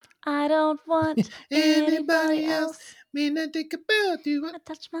I don't want anybody else. Me not think about you. I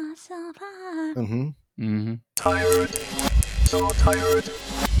touch myself hard. Tired. So tired.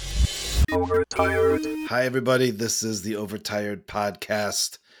 Overtired. Hi, everybody. This is the Overtired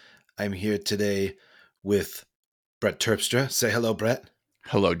Podcast. I'm here today with Brett Terpstra. Say hello, Brett.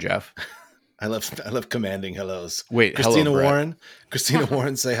 Hello, Jeff. I love commanding hellos. Wait, Christina hello, Brett. Warren. Christina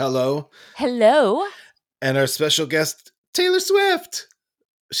Warren, say hello. Hello. And our special guest, Taylor Swift.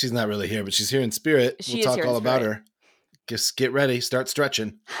 She's not really here, but she's here in spirit. She We'll is talk here in all about spirit. her. Just get ready. Start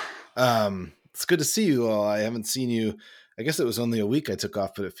stretching. It's good to see you all. I haven't seen you. I guess it was only a week I took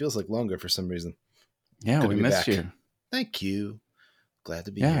off, but it feels like longer for some reason. Yeah, Good we to be missed back. you. Thank you. Glad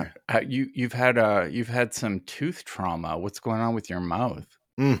to be Yeah, here. you've had some tooth trauma. What's going on with your mouth?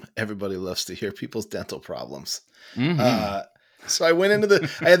 Everybody loves to hear people's dental problems. Mhm. So I went into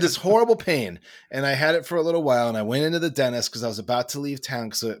I had this horrible pain and I had it for a little while, and I went into the dentist because I was about to leave town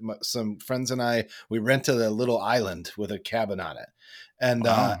because some friends and we rented a little island with a cabin on it. And,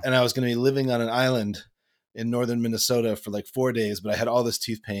 Wow. and I was going to be living on an island in northern Minnesota for like 4 days, but I had all this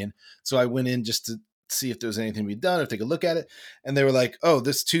tooth pain. So I went in just to see if there was anything to be done, if they could look at it. And they were like, oh,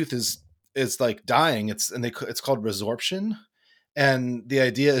 this tooth is like dying. It's called resorption. And the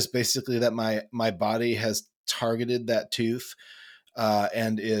idea is basically that my body has targeted that tooth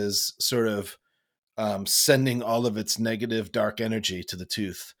and is sort of sending all of its negative dark energy to the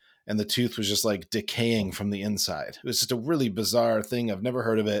tooth. And the tooth was just like decaying from the inside. It was just a really bizarre thing. I've never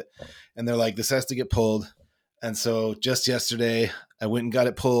heard of it. And they're like, this has to get pulled. And so just yesterday, I went and got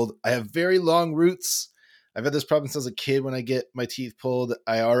it pulled. I have very long roots. I've had this problem since a kid. When I get my teeth pulled,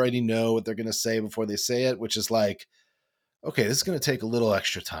 I already know what they're going to say before they say it, which is like, okay, this is going to take a little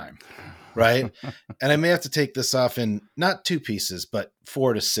extra time, right? And I may have to take this off in not 2 pieces, but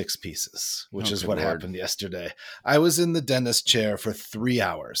 4 to 6 pieces, which Oh, is good what Lord. happened yesterday. I was in the dentist chair for 3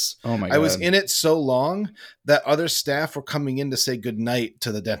 hours. Oh my God. I was in it so long that other staff were coming in to say goodnight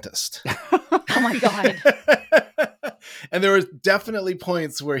to the dentist. Oh my God. And there were definitely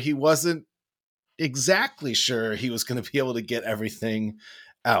points where he wasn't exactly sure he was going to be able to get everything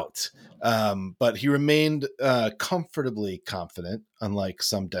out. But he remained comfortably confident, unlike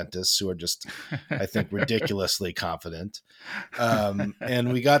some dentists who are just, I think, ridiculously confident.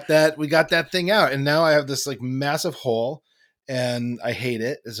 And we got that thing out. And now I have this like massive hole and I hate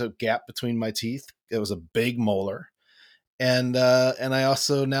it. There's a gap between my teeth. It was a big molar. And I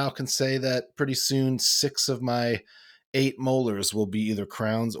also now can say that pretty soon 6 of my 8 molars will be either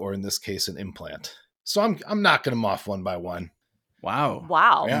crowns or, in this case, an implant. So I'm knocking them off one by one. Wow.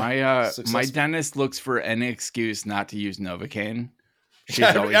 Wow. Yeah. My Successful. dentist looks for any excuse not to use Novocaine. She's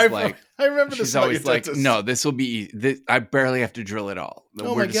Yeah, always I like, remember this. she's about always your like, dentist. no, this will be. I barely have to drill it all.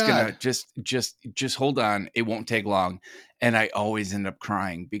 Oh We're my just God. gonna just hold on. It won't take long. And I always end up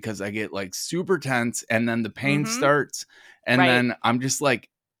crying because I get like super tense, and then the pain Mhm. starts, and Right. then I'm just like,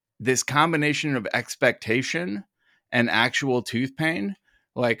 this combination of expectation and actual tooth pain.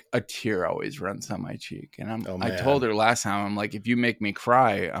 Like a tear always runs down my cheek, and Oh, I man. told her last time, I'm like, if you make me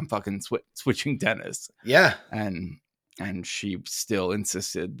cry, I'm fucking switching dentists. Yeah. And she still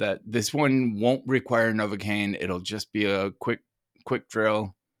insisted that this one won't require Novocaine. It'll just be a quick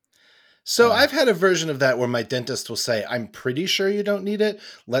drill. So Yeah. I've had a version of that where my dentist will say, I'm pretty sure you don't need it.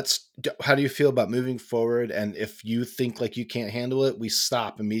 How do you feel about moving forward? And if you think like you can't handle it, we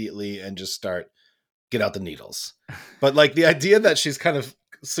stop immediately and just get out the needles. But like the idea that she's kind of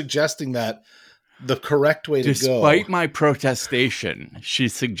suggesting that the correct way to Despite go, my protestation,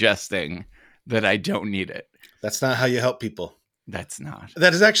 she's suggesting that I don't need it. that's not how you help people. That's not.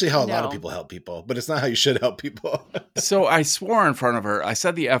 That is actually how a lot of No. people help people, but it's not how you should help people. So I swore in front of her. I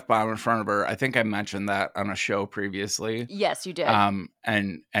said the F-bomb in front of her. I think I mentioned that on a show previously. Yes, you did.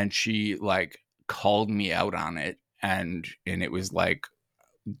 And she like called me out on it, and it was like,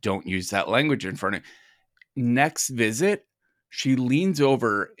 don't use that language in front of. Next visit, she leans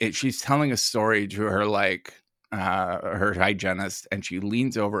over. She's telling a story to her her hygienist, and she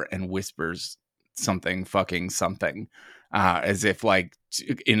leans over and whispers something, as if like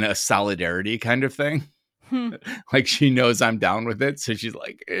in a solidarity kind of thing. Like she knows I'm down with it, so she's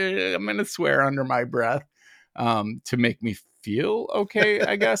like, I'm gonna swear under my breath to make me feel okay,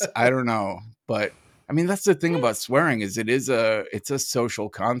 I guess. I don't know, but I mean that's the thing about swearing is it's a social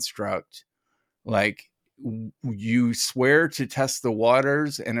construct. Like you swear to test the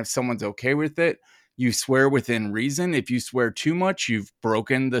waters, and if someone's okay with it, you swear within reason. If you swear too much, you've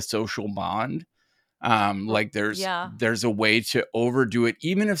broken the social bond. Like there's a way to overdo it.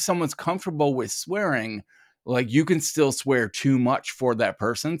 Even if someone's comfortable with swearing, like you can still swear too much for that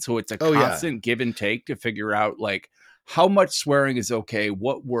person. So it's a constant give and take to figure out like how much swearing is okay,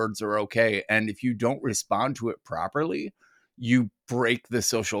 what words are okay, and if you don't respond to it properly, you break the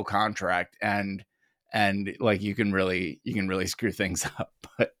social contract, and like you can really screw things up.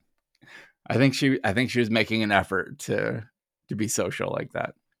 But I think she was making an effort to be social like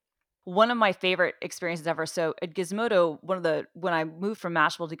that. One of my favorite experiences ever. So at Gizmodo, when I moved from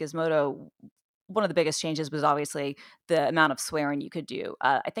Mashable to Gizmodo, one of the biggest changes was obviously the amount of swearing you could do.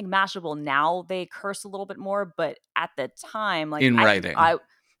 I think Mashable now they curse a little bit more, but at the time, like in writing,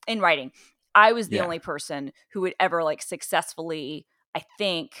 I was the Yeah. only person who would ever like successfully, I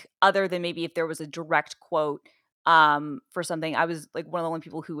think, other than maybe if there was a direct quote for something, I was like one of the only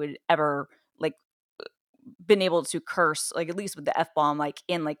people who would ever like been able to curse, like at least with the F-bomb, like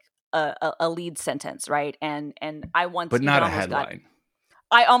in like a lead sentence, right? And I once, but not a almost headline.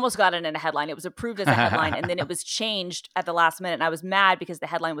 I almost got it in a headline. It was approved as a headline, and then it was changed at the last minute. And I was mad because the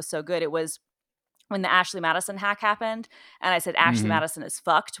headline was so good. It was when the Ashley Madison hack happened, and I said Ashley Mhm. Madison is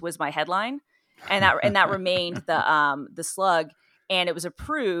fucked was my headline, and that remained the slug, and it was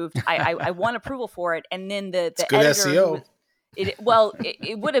approved. I won approval for it, and then the good editor who SEO. was-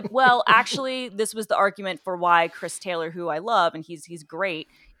 it would have actually this was the argument for why Chris Taylor, who I love and he's great,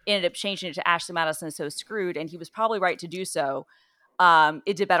 ended up changing it to Ashley Madison is so screwed, and he was probably right to do so.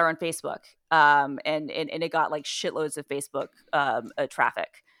 It did better on Facebook, and it got like shitloads of Facebook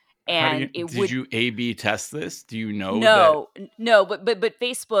traffic. And Did you A/B test this? Do you know? No, but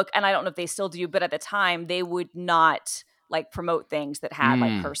Facebook, and I don't know if they still do, but at the time they would not like promote things that had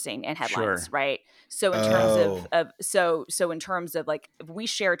like cursing and headlines, Sure. right? So in terms of in terms of like if we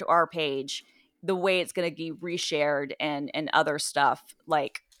share it to our page, the way it's going to be reshared and other stuff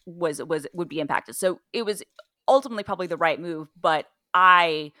like would be impacted. So it was ultimately probably the right move, but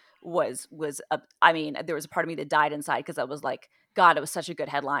I was I mean, there was a part of me that died inside because I was like, God, it was such a good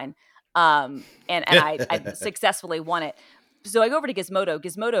headline. And I successfully won it. So I go over to Gizmodo.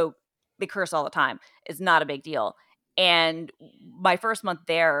 Gizmodo, they curse all the time. It's not a big deal. And my first month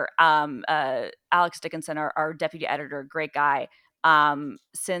there, Alex Dickinson, our deputy editor, great guy,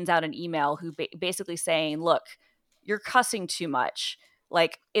 sends out an email who basically saying, look, you're cussing too much.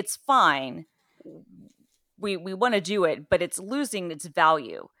 Like, it's fine. We want to do it, but it's losing its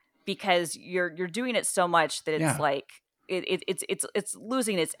value because you're doing it so much that it's like it's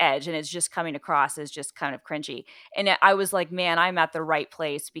losing its edge, and it's just coming across as just kind of cringy. And I was like, man, I'm at the right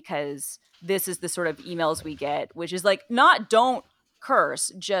place because this is the sort of emails we get, which is like not don't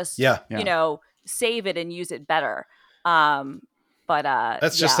curse, just you know, save it and use it better. But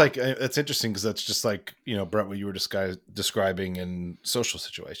that's just like it's interesting because that's just like, you know, Brent, what you were describing in social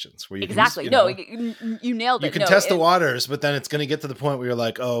situations where you exactly you nailed it. You can test the waters, but then it's going to get to the point where you're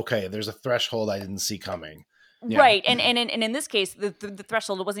like, oh, okay, there's a threshold I didn't see coming. Right. And in this case, the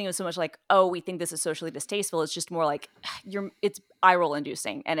threshold wasn't even so much like, oh, we think this is socially distasteful. It's just more like it's eye roll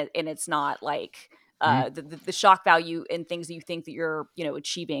inducing, and it's not like the shock value and things that you think that you're, you know,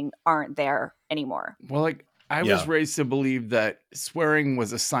 achieving aren't there anymore. Well, like I was raised to believe that swearing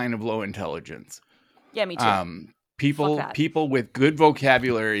was a sign of low intelligence. Yeah, me too. People with good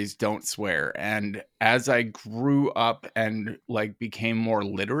vocabularies don't swear. And as I grew up and like became more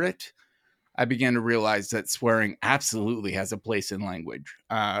literate, I began to realize that swearing absolutely has a place in language.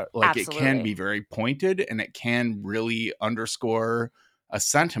 It can be very pointed and it can really underscore a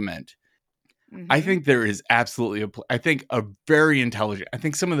sentiment. Mm-hmm. I think there is absolutely I think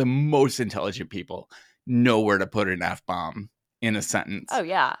some of the most intelligent people know where to put an F-bomb in a sentence. Oh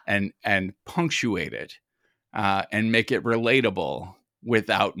yeah. And punctuate it and make it relatable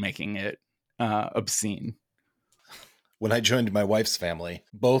without making it obscene. When I joined my wife's family,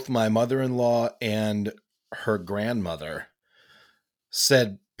 both my mother-in-law and her grandmother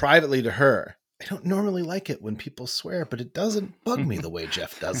said privately to her, I don't normally like it when people swear, but it doesn't bug me the way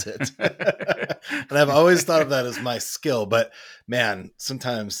Jeff does it. And I've always thought of that as my skill. But man,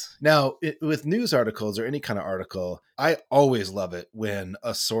 sometimes now with news articles or any kind of article, I always love it when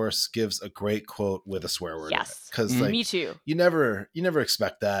a source gives a great quote with a swear word. Yes, because me too. You never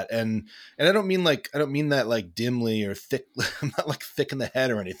expect that, and I don't mean that like dimly or thick. I'm not like thick in the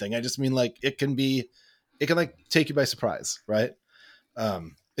head or anything. I just mean like it can like take you by surprise, right?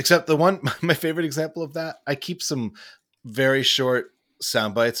 Except my favorite example of that, I keep some very short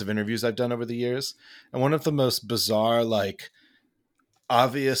sound bites of interviews I've done over the years. And one of the most bizarre, like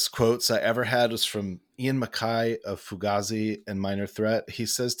obvious quotes I ever had was from Ian MacKaye of Fugazi and Minor Threat. He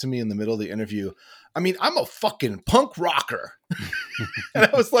says to me in the middle of the interview, I mean, I'm a fucking punk rocker. And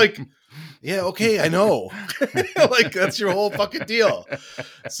I was like, yeah, okay, I know. Like that's your whole fucking deal.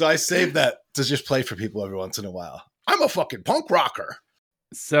 So I saved that to just play for people every once in a while. I'm a fucking punk rocker.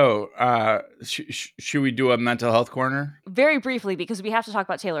 So, should we do a mental health corner? Very briefly, because we have to talk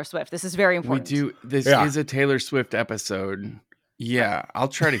about Taylor Swift. This is very important. We do. This is a Taylor Swift episode. Yeah, I'll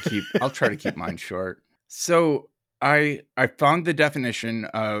try to keep mine short. So I found the definition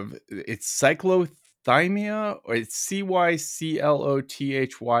of it's cyclothymia, or it's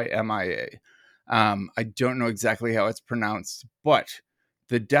CYCLOTHYMIA. I don't know exactly how it's pronounced, but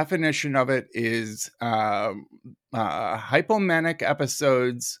the definition of it is hypomanic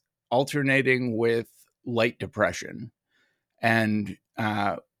episodes alternating with light depression, and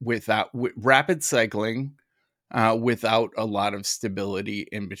with rapid cycling, without a lot of stability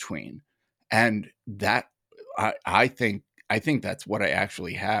in between. And that I think that's what I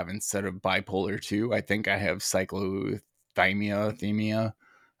actually have instead of bipolar 2. I think I have cyclothymia.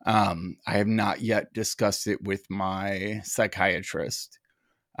 I have not yet discussed it with my psychiatrist.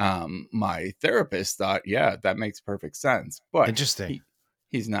 My therapist thought, yeah, that makes perfect sense. But interesting.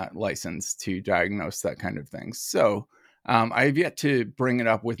 He's not licensed to diagnose that kind of thing. So I have yet to bring it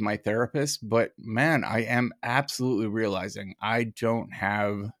up with my therapist, but man, I am absolutely realizing I don't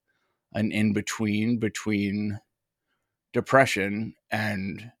have an in-between depression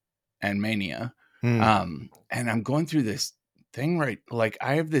and mania. And I'm going through this thing, right? Like,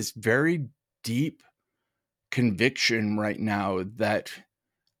 I have this very deep conviction right now that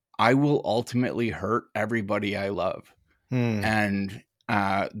I will ultimately hurt everybody I love. And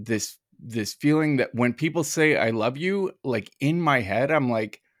this feeling that when people say I love you, like, in my head, I'm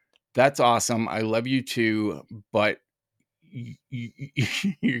like, that's awesome. I love you too, but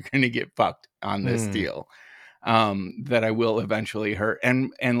you're going to get fucked on this deal. That I will eventually hurt.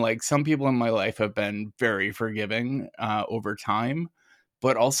 And like, some people in my life have been very forgiving over time,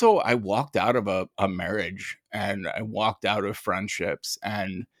 but also I walked out of a marriage, and I walked out of friendships,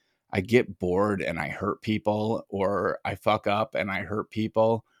 and I get bored and I hurt people, or I fuck up and I hurt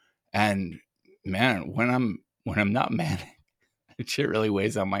people. And man, when I'm not manic, it shit really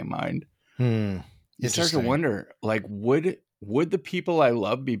weighs on my mind. You start to wonder, like, would the people I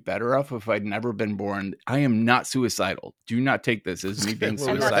love be better off if I'd never been born? I am not suicidal. Do not take this as me being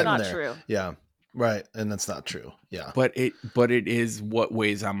suicidal. And that's not true. Yeah. Right. And that's not true. Yeah. But it is what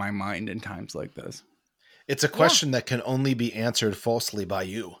weighs on my mind in times like this. It's a question that can only be answered falsely by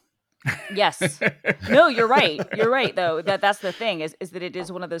you. Yes. No, you're right. You're right, though. That's the thing is that it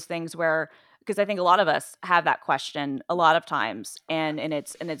is one of those things where, because I think a lot of us have that question a lot of times, and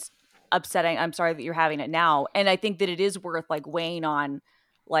it's upsetting. I'm sorry that you're having it now. And I think that it is worth, like, weighing on,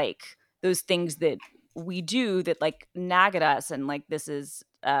 like, those things that we do that, like, nag at us. And, like, this is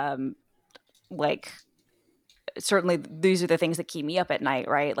like, certainly these are the things that keep me up at night,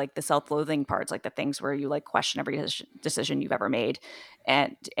 right? Like the self-loathing parts, like the things where you, like, question every decision you've ever made,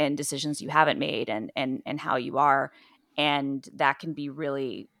 and decisions you haven't made, and how you are. And that can be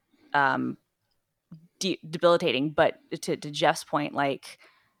really debilitating. But to Jeff's point, like,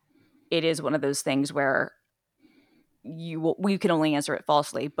 it is one of those things where we can only answer it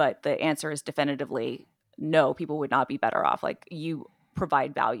falsely, but the answer is definitively no. People would not be better off. Like, you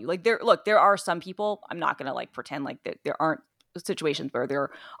provide value. Like, there are some people, I'm not going to, like, pretend like that there aren't situations where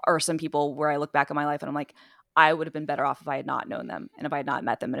there are some people where I look back at my life and I'm like, I would have been better off if I had not known them, and if I had not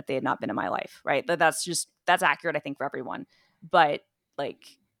met them, and if they had not been in my life. Right. That's accurate, I think, for everyone. But,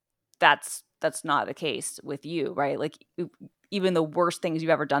 like, that's not the case with you, right? Like, even the worst things you've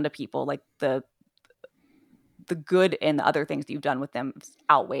ever done to people, like the good and the other things that you've done with them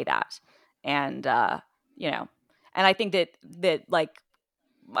outweigh that. And and I think that like,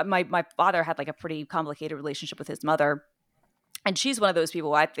 my father had, like, a pretty complicated relationship with his mother, and she's one of those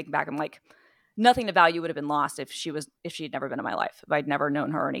people where I think back, I'm like, nothing of value would have been lost if she had never been in my life, if I'd never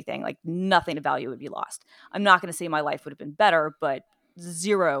known her or anything. Like, nothing of value would be lost. I'm not going to say my life would have been better, but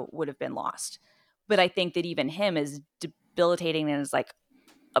zero would have been lost. But I think that even him, is debilitating and is, like,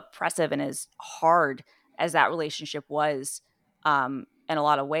 oppressive and as hard as that relationship was, in a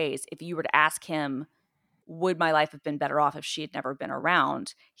lot of ways. If you were to ask him, would my life have been better off if she had never been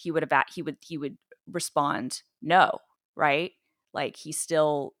around, he would respond no, right? Like, he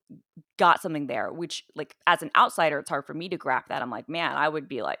still got something there, which, like, as an outsider, it's hard for me to grasp that. I'm like, man, I would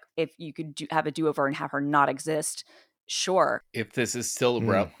be like, if you could have a do-over and have her not exist, sure. If this is still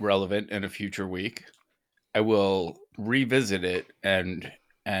relevant in a future week, I will revisit it and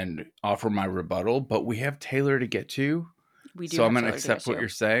offer my rebuttal. But we have Taylor to get to. We do. So I'm going to accept what you're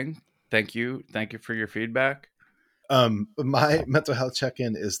saying. Thank you for your feedback. My mental health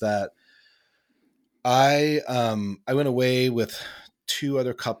check-in is that I went away with two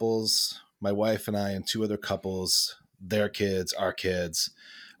other couples, my wife and I, and two other couples, their kids, our kids.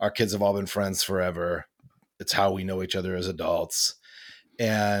 Our kids have all been friends forever. It's how we know each other as adults.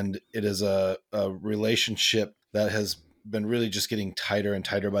 and it is a relationship that has been really just getting tighter and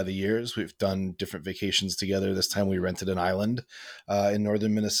tighter by the years. We've done different vacations together. This time we rented an island in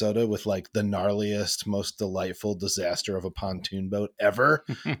northern Minnesota with like the gnarliest, most delightful disaster of a pontoon boat ever,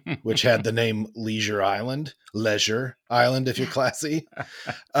 which had the name Leisure Island if you're classy.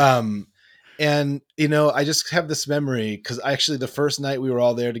 And, you know, I just have this memory because actually the first night we were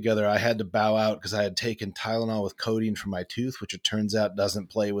all there together, I had to bow out because I had taken Tylenol with codeine for my tooth, which it turns out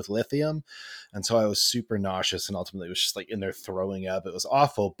doesn't play with lithium. And so I was super nauseous and ultimately was just like in there throwing up. It was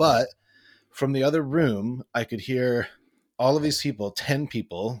awful. But from the other room, I could hear all of these people, 10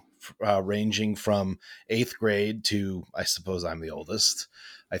 people, ranging from 8th grade to, I suppose I'm the oldest,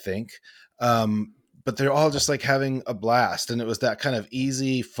 I think. But they're all just like having a blast. And it was that kind of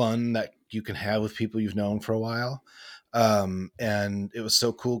easy fun that you can have with people you've known for a while. And it was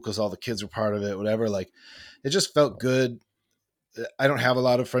so cool because all the kids were part of it, whatever. Like, it just felt good. I don't have a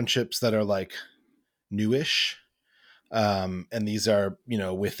lot of friendships that are like newish. And these are, you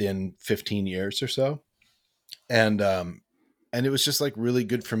know, within 15 years or so. And it was just like really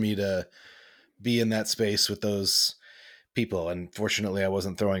good for me to be in that space with those people. And fortunately I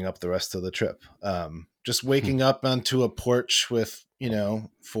wasn't throwing up the rest of the trip. Just waking up onto a porch with, you know,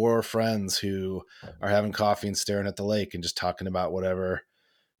 4 friends who are having coffee and staring at the lake and just talking about whatever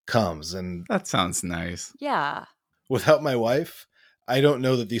comes. And That sounds nice. Yeah. without my wife, I don't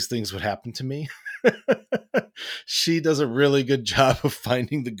know that these things would happen to me. She does a really good job of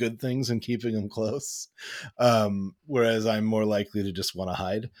finding the good things and keeping them close. Whereas I'm more likely to just want to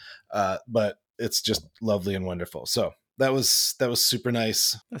hide. But it's just lovely and wonderful. So that was super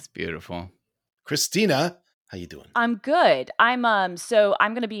nice. That's beautiful. Christina, how you doing? I'm good. So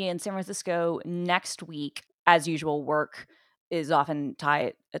I'm going to be in San Francisco next week. As usual, work is often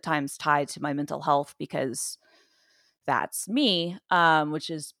at times tied to my mental health because that's me, which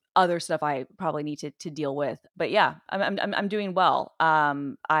is other stuff I probably need to deal with. But yeah, I'm doing well.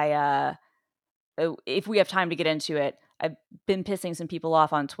 If we have time to get into it, I've been pissing some people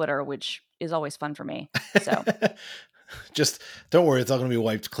off on Twitter, which is always fun for me. So just don't worry, it's all going to be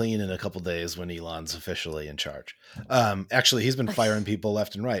wiped clean in a couple days when Elon's officially in charge. Actually, he's been firing people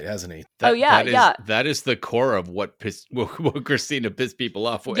left and right, hasn't he? That is the core of what Christina pissed people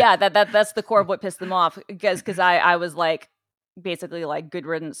off with. Yeah, that's the core of what pissed them off because I was like basically like good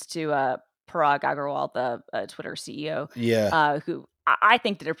riddance to Parag Agrawal, the Twitter CEO, who I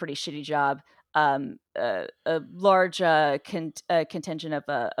think did a pretty shitty job. A large contingent of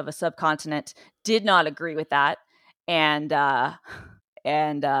a subcontinent did not agree with that. And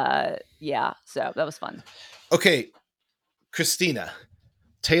yeah, so that was fun. Okay, Christina,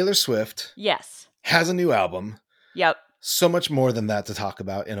 Taylor Swift, yes, has a new album. Yep. So much more than that to talk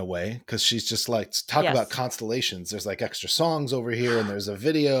about in a way, because she's just like about constellations. There's like extra songs over here, and there's a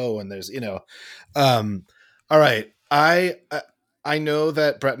video, and there's, you know, all right. I know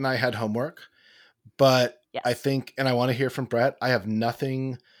that Brett and I had homework, but yes. I think, and I want to hear from Brett. I have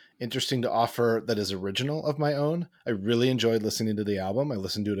nothing interesting to offer that is original of my own. I really enjoyed listening to the album. I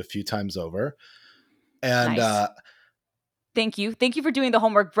listened to it a few times over. And nice. Thank you for doing the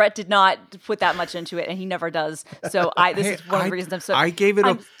homework. Brett did not put that much into it, and he never does. So this is one of the reasons I gave it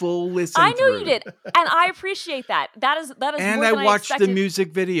a full listen. I know you did, and I appreciate that. That is and more I than watched I expected. The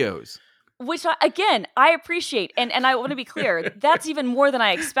music videos. Which, again, I appreciate. And I want to be clear, that's even more than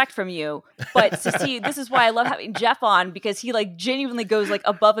I expect from you. But to see, this is why I love having Jeff on, because he like genuinely goes like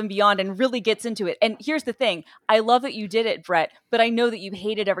above and beyond and really gets into it. And here's the thing. I love that you did it, Brett, but I know that you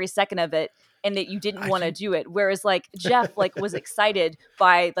hated every second of it and that you didn't want to do it. Whereas like Jeff like was excited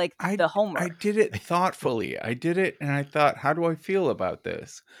by like the homework. I did it thoughtfully. I did it and I thought, how do I feel about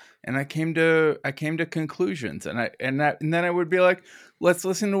this? And I came to conclusions, and then I would be like, let's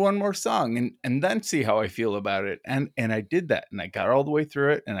listen to one more song and then see how I feel about it. And I did that, and I got all the way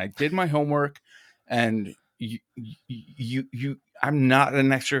through it, and I did my homework. And I'm not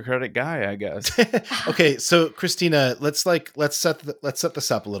an extra credit guy, I guess. Okay, so Christina, let's set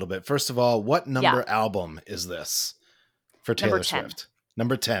this up a little bit. First of all, what number album is this for Taylor Swift?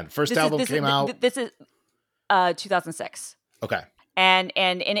 Number 10. First album came out. This is 2006. Okay. And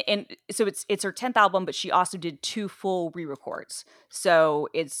so it's her 10th album, but she also did 2 full re-records. So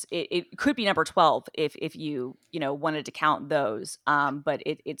it could be number 12 if you wanted to count those. But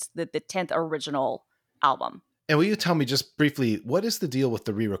it's the 10th original album. And will you tell me just briefly, what is the deal with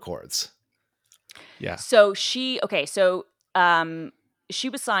the re-records? Yeah. So she was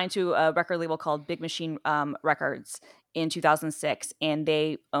signed to a record label called Big Machine Records in 2006, and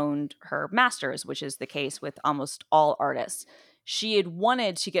they owned her masters, which is the case with almost all artists. She had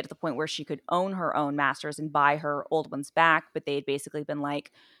wanted to get to the point where she could own her own masters and buy her old ones back, but they had basically been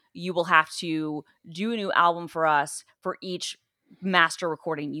like, you will have to do a new album for us for each master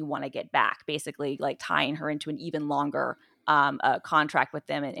recording you want to get back, basically like tying her into an even longer contract with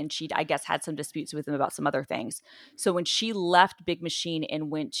them. And she, I guess, had some disputes with them about some other things. So when she left Big Machine and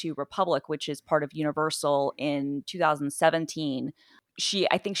went to Republic, which is part of Universal, in 2017,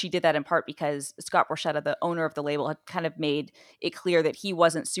 I think she did that in part because Scott Borchetta, the owner of the label, had kind of made it clear that he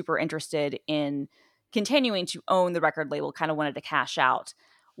wasn't super interested in continuing to own the record label, kind of wanted to cash out.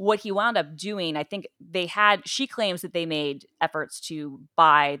 What he wound up doing, I think she claims that they made efforts to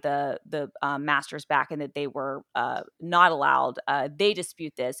buy the masters back and that they were not allowed. They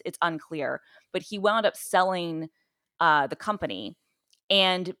dispute this. It's unclear. But he wound up selling the company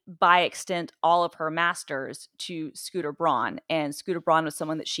and by extent all of her masters to Scooter Braun. And Scooter Braun was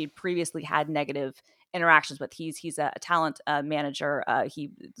someone that she'd previously had negative interactions with. He's a talent manager.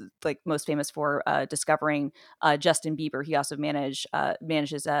 He like most famous for discovering Justin Bieber. He also manages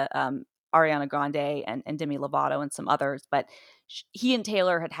Ariana Grande and Demi Lovato and some others. But he and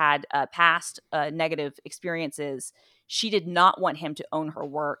Taylor had past negative experiences. She did not want him to own her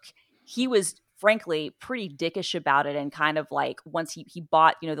work. He was frankly pretty dickish about it, and kind of like once he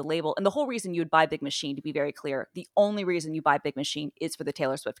bought the label. And the whole reason you would buy Big Machine, to be very clear, the only reason you buy Big Machine is for the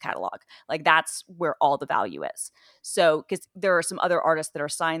Taylor Swift catalog. Like that's where all the value is. So because there are some other artists that are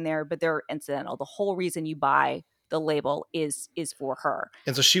signed there, but they're incidental. The whole reason you buy the label is for her.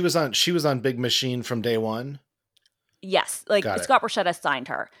 And so she was on Big Machine from day one. Yes, like Scott Borchetta signed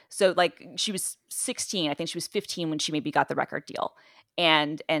her. So like she was 16, I think she was 15 when she maybe got the record deal.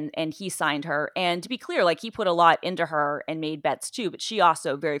 And he signed her. And to be clear, like he put a lot into her and made bets too, but she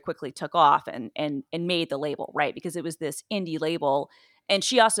also very quickly took off and made the label, right? Because it was this indie label. And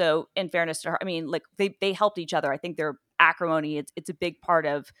she also, in fairness to her, I mean, like they helped each other. I think their acrimony, it's a big part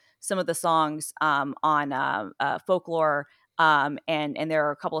of some of the songs on Folklore. And there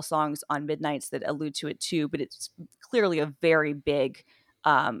are a couple of songs on Midnights that allude to it too, but it's clearly a very big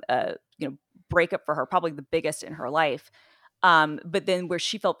breakup for her, probably the biggest in her life. But then where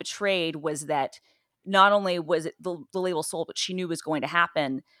she felt betrayed was that not only was it the label sold, but she knew was going to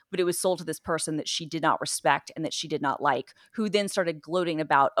happen, but it was sold to this person that she did not respect and that she did not like, who then started gloating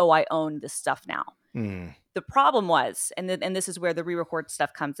about, oh, I own this stuff now. The problem was, and this is where the re-record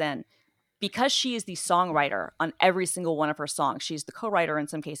stuff comes in, because she is the songwriter on every single one of her songs. She's the co-writer in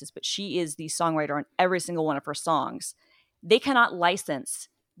some cases, but she is the songwriter on every single one of her songs. They cannot license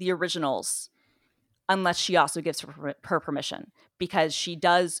the originals unless she also gives her permission, because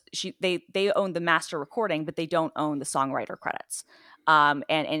they own the master recording, but they don't own the songwriter credits.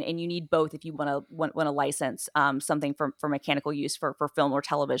 And you need both if you want to license something for mechanical use for film or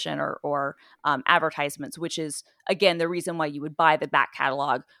television or advertisements, which is, again, the reason why you would buy the back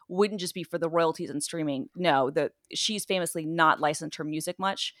catalog. Wouldn't just be for the royalties and streaming. No, she's famously not licensed her music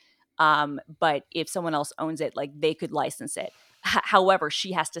much. But if someone else owns it, like they could license it. However,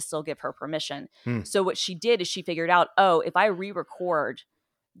 she has to still give her permission. So what she did is she figured out, if I re-record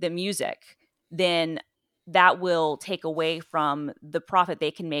the music, then that will take away from the profit they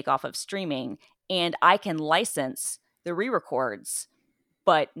can make off of streaming, and I can license the re-records,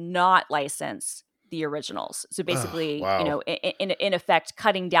 but not license the originals. So basically, in effect,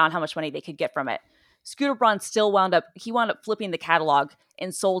 cutting down how much money they could get from it. Scooter Braun still wound up flipping the catalog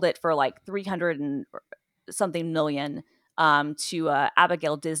and sold it for like 300 and something million to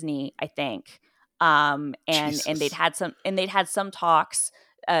Abigail Disney, I think. And they'd had some talks.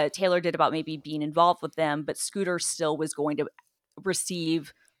 Taylor did about maybe being involved with them, but Scooter still was going to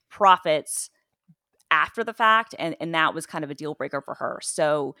receive profits after the fact, and that was kind of a deal breaker for her.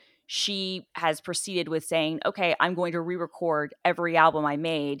 So she has proceeded with saying, okay, I'm going to re-record every album I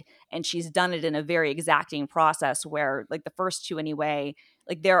made, and she's done it in a very exacting process where, like the first two anyway,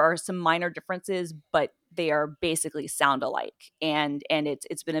 like there are some minor differences, but they are basically sound alike, and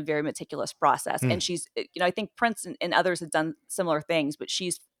it's been a very meticulous process. And she's, I think Prince and others have done similar things, but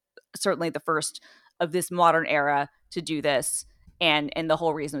she's certainly the first of this modern era to do this. And the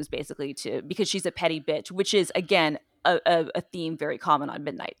whole reason was basically because she's a petty bitch, which is, again, a theme very common on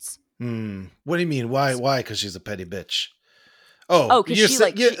Midnights. What do you mean? Why? Because she's a petty bitch.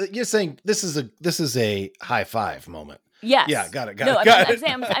 You're saying this is a high five moment. Yes. Yeah. Got it.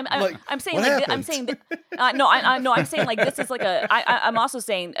 I'm saying like this is like I'm also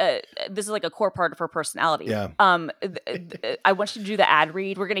saying this is like a core part of her personality. Yeah. I want you to do the ad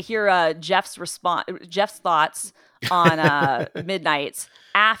read. We're gonna hear Jeff's thoughts on Midnights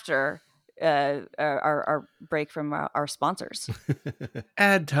after our break from our sponsors.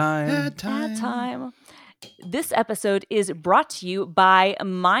 Ad time. This episode is brought to you by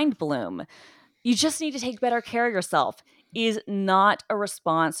MindBloom. You just need to take better care of yourself is not a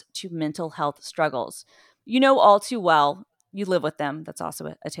response to mental health struggles. You know all too well, you live with them. That's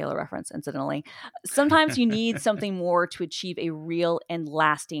also a Taylor reference, incidentally. Sometimes you need something more to achieve a real and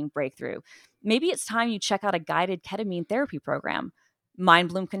lasting breakthrough. Maybe it's time you check out a guided ketamine therapy program.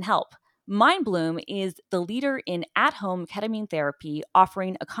 MindBloom can help. MindBloom is the leader in at-home ketamine therapy,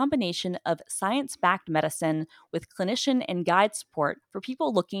 offering a combination of science-backed medicine with clinician and guide support for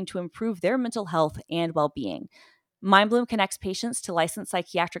people looking to improve their mental health and well-being. MindBloom connects patients to licensed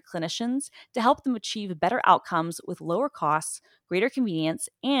psychiatric clinicians to help them achieve better outcomes with lower costs, greater convenience,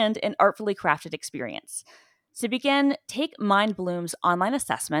 and an artfully crafted experience. To begin, take MindBloom's online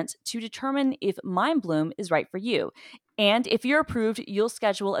assessment to determine if MindBloom is right for you. And if you're approved, you'll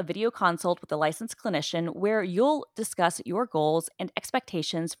schedule a video consult with a licensed clinician where you'll discuss your goals and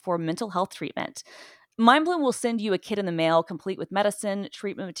expectations for mental health treatment. MindBloom will send you a kit in the mail complete with medicine,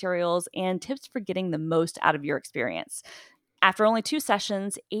 treatment materials, and tips for getting the most out of your experience. After only 2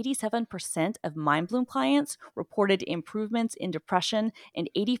 sessions, 87% of MindBloom clients reported improvements in depression and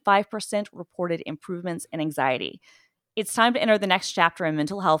 85% reported improvements in anxiety. It's time to enter the next chapter in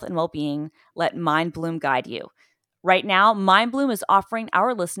mental health and well-being. Let MindBloom guide you. Right now, MindBloom is offering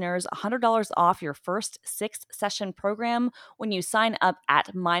our listeners $100 off your first 6-session program when you sign up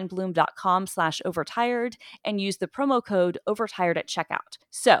at mindbloom.com/overtired and use the promo code overtired at checkout.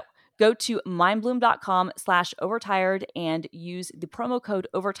 So go to mindbloom.com/overtired and use the promo code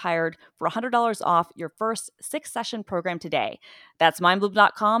overtired for $100 off your first 6-session program today. That's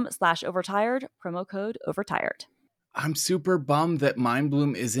mindbloom.com/overtired, promo code overtired. I'm super bummed that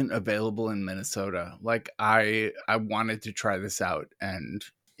MindBloom isn't available in Minnesota. Like I wanted to try this out and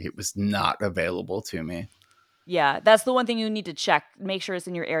it was not available to me. Yeah, that's the one thing you need to check. Make sure it's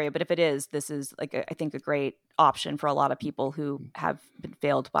in your area. But if it is, this is I think a great option for a lot of people who have been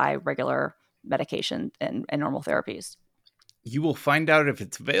failed by regular medication and normal therapies. You will find out if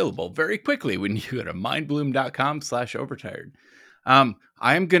it's available very quickly when you go to mindbloom.com/overtired. I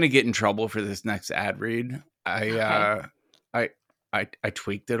am going to get in trouble for this next ad read. I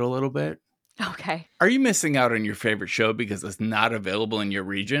tweaked it a little bit. Okay. Are you missing out on your favorite show because it's not available in your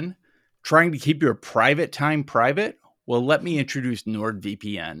region? Trying to keep your private time private? Well, let me introduce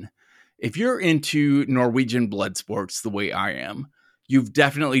NordVPN. If you're into Norwegian blood sports the way I am, you've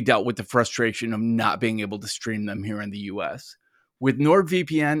definitely dealt with the frustration of not being able to stream them here in the US. With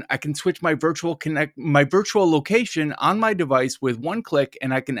NordVPN, I can switch my virtual location on my device with one click,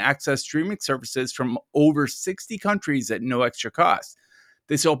 and I can access streaming services from over 60 countries at no extra cost.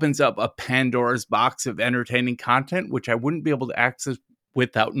 This opens up a Pandora's box of entertaining content, which I wouldn't be able to access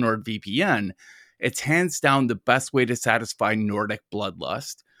without NordVPN. It's hands down the best way to satisfy Nordic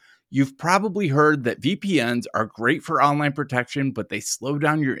bloodlust. You've probably heard that VPNs are great for online protection, but they slow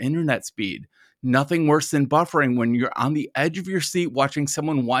down your internet speed. Nothing worse than buffering when you're on the edge of your seat watching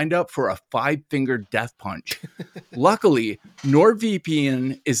someone wind up for a 5-finger death punch. Luckily,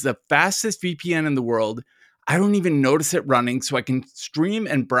 NordVPN is the fastest VPN in the world. I don't even notice it running, so I can stream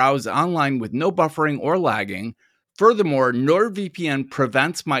and browse online with no buffering or lagging. Furthermore, NordVPN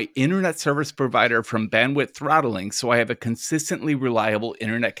prevents my internet service provider from bandwidth throttling, so I have a consistently reliable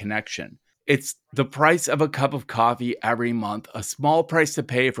internet connection. It's the price of a cup of coffee every month, a small price to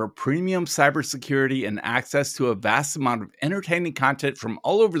pay for premium cybersecurity and access to a vast amount of entertaining content from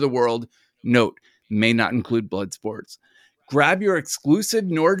all over the world. Note, may not include blood sports. Grab your exclusive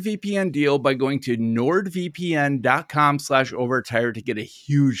NordVPN deal by going to nordvpn.com/overtired to get a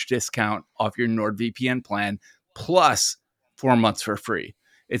huge discount off your NordVPN plan, plus 4 months for free.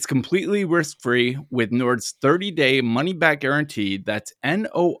 It's completely risk-free with Nord's 30-day money-back guarantee. That's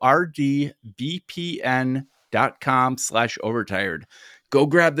nordvpn.com/overtired. Go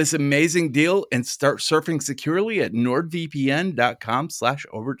grab this amazing deal and start surfing securely at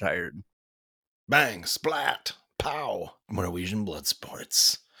nordvpn.com/overtired. Bang, splat, pow, Norwegian blood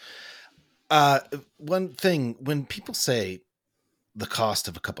sports. One thing, when people say the cost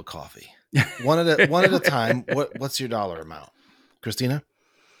of a cup of coffee, one at a time, what's your dollar amount? Christina?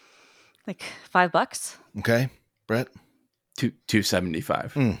 Like $5. Okay. Brett?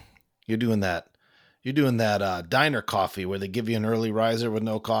 $2.75. You're doing that. You're doing that diner coffee where they give you an early riser with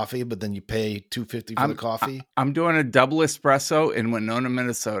no coffee, but then you pay $2.50 for the coffee. I'm doing a double espresso in Winona,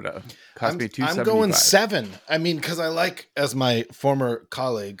 Minnesota. Cost me $2.75. I'm going $7. I mean, because I like, as my former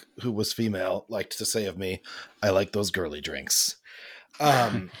colleague who was female liked to say of me, I like those girly drinks.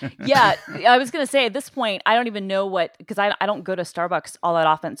 Yeah, I was gonna say at this point, I don't even know what, because I don't go to Starbucks all that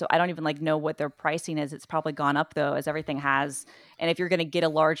often, so I don't even like know what their pricing is. It's probably gone up though, as everything has. And if you're gonna get a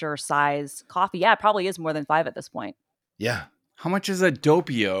larger size coffee, yeah, it probably is more than $5 at this point. Yeah. How much is a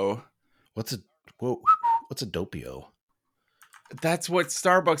Doppio? What's a Doppio? That's what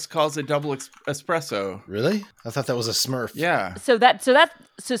Starbucks calls a double espresso. Really? I thought that was a Smurf. Yeah. So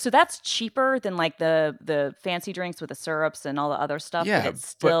that's cheaper than like the fancy drinks with the syrups and all the other stuff. Yeah, but it's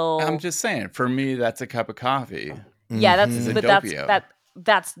still. but I'm just saying, for me, that's a cup of coffee. Yeah, that's Mhm. but Doppio.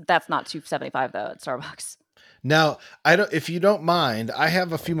 that's not $2.75 though at Starbucks. Now, I don't. If you don't mind, I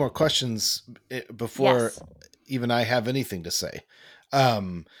have a few more questions before Yes. even I have anything to say.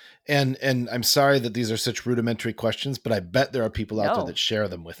 And I'm sorry that these are such rudimentary questions, but I bet there are people out there No. that share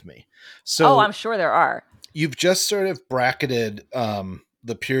them with me. So I'm sure there are. you've just sort of bracketed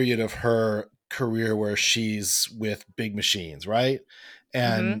the period of her career where she's with Big Machines, right?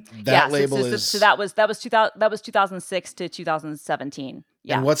 And that label is. So that was 2006 to 2017.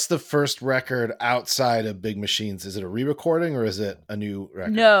 Yeah. And what's the first record outside of Big Machines? Is it a re-recording or is it a new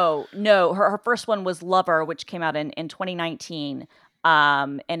record? No. Her first one was Lover, which came out in 2019.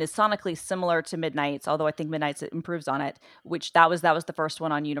 And is sonically similar to Midnight's, although I think Midnight's improves on it. Which that was the first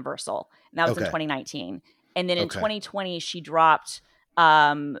one on Universal, and that was in 2019. And then in 2020, she dropped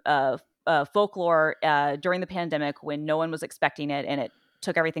Folklore during the pandemic when no one was expecting it, and it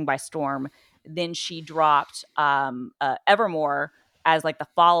took everything by storm. Then she dropped Evermore as like the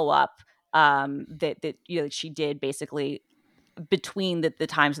follow up that she did basically between the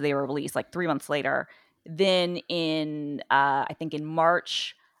times that they were released, like 3 months later. Then in I think in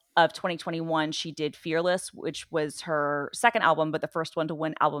March of 2021, she did Fearless, which was her second album, but the first one to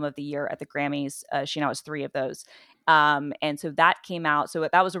win Album of the Year at the Grammys. She now has 3 of those. And so that came out. So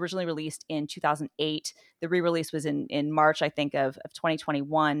that was originally released in 2008. The re-release was in March, I think, of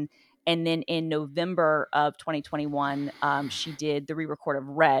 2021. And then in November of 2021, she did the re-record of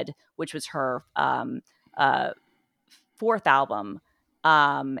Red, which was her fourth album.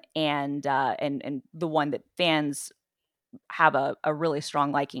 And the one that fans have a really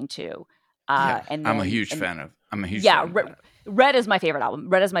strong liking to. And I'm a huge fan of. Red is my favorite album.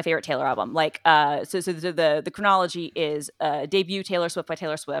 Red is my favorite Taylor album. Like, so the chronology is debut Taylor Swift by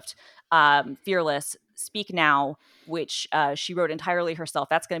Taylor Swift, Fearless, Speak Now, which she wrote entirely herself.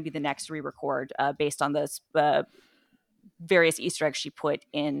 That's going to be the next re-record based on this various Easter eggs she put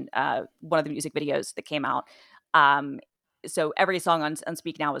in one of the music videos that came out. So every song on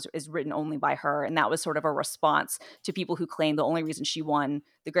Speak Now is written only by her. And that was sort of a response to people who claim the only reason she won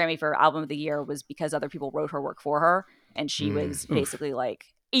the Grammy for Album of the Year was because other people wrote her work for her. And she was basically like,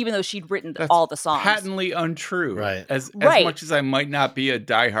 even though she'd written all the songs. Patently untrue. Right. As much as I might not be a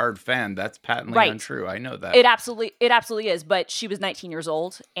diehard fan, that's patently untrue. I know that. It absolutely is. But she was 19 years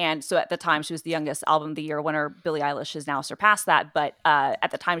old. And so at the time, she was the youngest Album of the Year winner. Billie Eilish has now surpassed that. But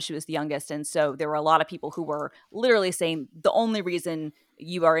at the time, she was the youngest. And so there were a lot of people who were literally saying the only reason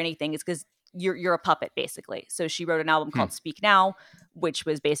you are anything is because you're a puppet, basically. So she wrote an album called Speak Now, which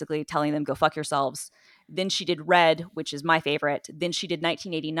was basically telling them, go fuck yourselves. Then she did Red, which is my favorite. Then she did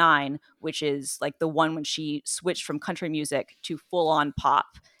 1989, which is like the one when she switched from country music to full on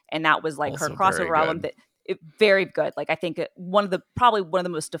pop. And that was like Also her crossover album very good. Like I think one of the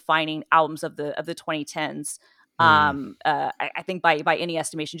most defining albums of the 2010s. I think by any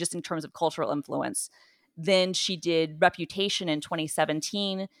estimation, just in terms of cultural influence. Then she did Reputation in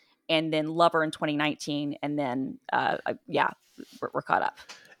 2017 and then Lover in 2019. And then, we're caught up.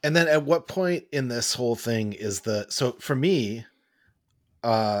 And then at what point in this whole thing so for me,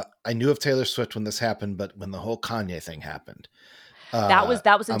 I knew of Taylor Swift when this happened, but when the whole Kanye thing happened, that was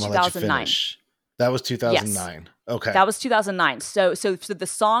in 2009. That was 2009. Yes. Okay. That was 2009. So the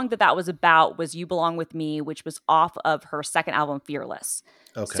song that was about was You Belong With Me, which was off of her second album, Fearless.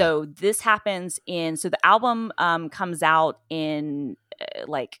 Okay. So this happens so the album comes out in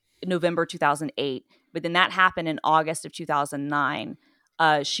like November 2008, but then that happened in August of 2009.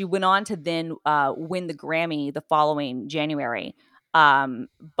 She went on to then win the Grammy the following January.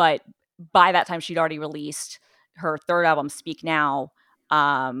 But by that time, she'd already released her third album, Speak Now.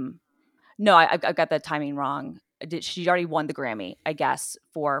 No, I've got the timing wrong. She'd already won the Grammy, I guess,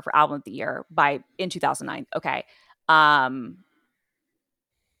 for Album of the Year in 2009. Okay.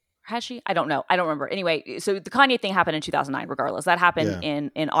 Has she? I don't know. I don't remember. Anyway, so the Kanye thing happened in 2009, regardless. That happened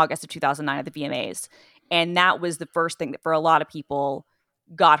in August of 2009 at the VMAs. And that was the first thing that for a lot of people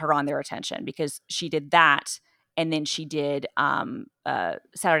got her on their attention because she did that. And then she did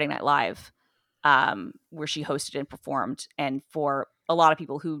Saturday Night Live, where she hosted and performed. And for a lot of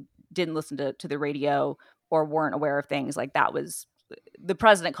people who didn't listen to the radio or weren't aware of things, like that was the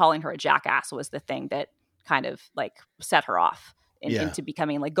president calling her a jackass was the thing that kind of like set her off into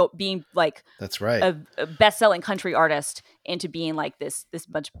becoming like being like that's right, a best-selling country artist into being like this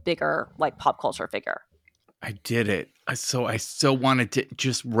much bigger like pop culture figure. I did it. So I still wanted to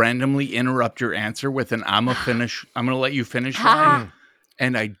just randomly interrupt your answer with an I'm going to let you finish line.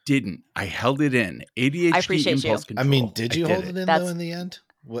 And I didn't. I held it in. ADHD I appreciate impulse you. control. I mean, did you hold it in though in the end?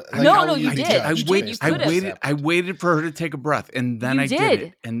 No, you did. I waited for her to take a breath, and then I did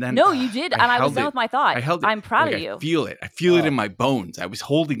it. And then you did, and I was done with my thought. I held it. I'm proud of you. I feel it. I feel it in my bones. I was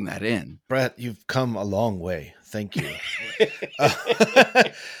holding that in. Brett, you've come a long way. Thank you.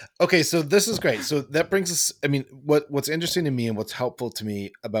 Okay, so this is great. So that brings us. I mean, what's interesting to me and what's helpful to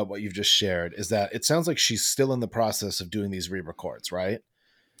me about what you've just shared is that it sounds like she's still in the process of doing these re-records, right?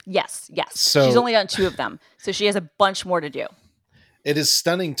 Yes. So she's only done 2 of them, so she has a bunch more to do. It is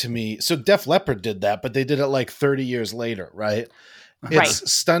stunning to me. So Def Leppard did that, but they did it like 30 years later, right? Right.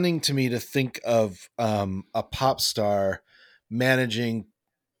 It's stunning to me to think of a pop star managing,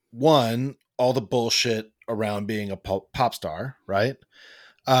 one, all the bullshit around being a pop star, right?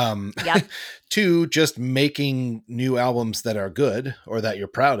 Yep. 2, just making new albums that are good or that you're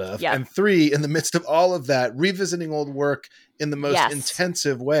proud of. Yep. And 3, in the midst of all of that, revisiting old work in the most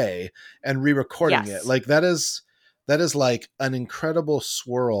intensive way and re-recording it. Like that is like an incredible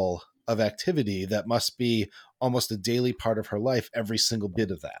swirl of activity that must be almost a daily part of her life, every single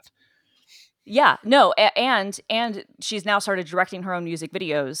bit of that. Yeah, no, and she's now started directing her own music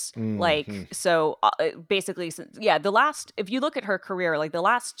videos. Like, so basically, if you look at her career, like the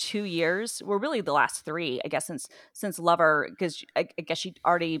last 2 years were really the last 3, I guess, since Lover, because I guess she'd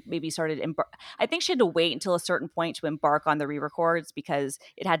already maybe started. I think she had to wait until a certain point to embark on the re-records because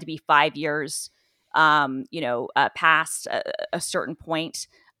it had to be 5 years, past a certain point.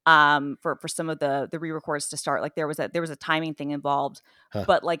 For some of the re-records to start, like there was a timing thing involved.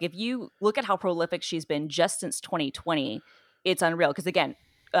 But like if you look at how prolific she's been just since 2020, it's unreal. Because again,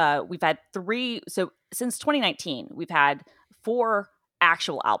 we've had 3. So since 2019, we've had 4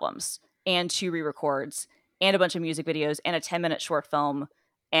 actual albums and 2 re-records and a bunch of music videos and a 10-minute short film.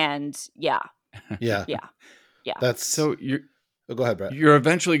 And yeah. That's so you're. Oh, go ahead, Brett. You're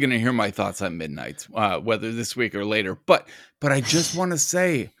eventually going to hear my thoughts on Midnights, whether this week or later. But I just want to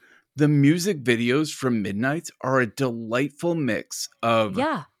say the music videos from Midnights are a delightful mix of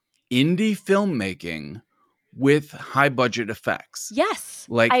indie filmmaking with high budget effects. Yes,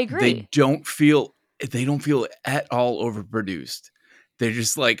 like I agree. They don't feel at all overproduced. They're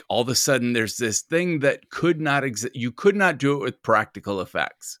just like all of a sudden there's this thing that could not exist. You could not do it with practical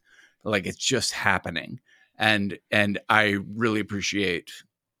effects. Like it's just happening. And I really appreciate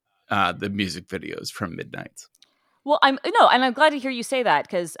the music videos from Midnights. Well, I'm glad to hear you say that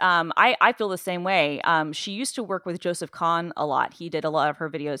because I feel the same way. She used to work with Joseph Kahn a lot. He did a lot of her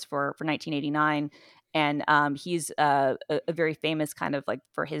videos for 1989, and he's a very famous kind of like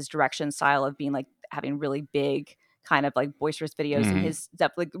for his direction style of being like having really big kind of like boisterous videos and his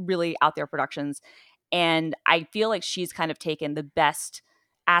stuff like really out there productions. And I feel like she's kind of taken the best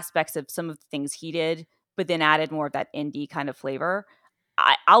aspects of some of the things he did, but then added more of that indie kind of flavor.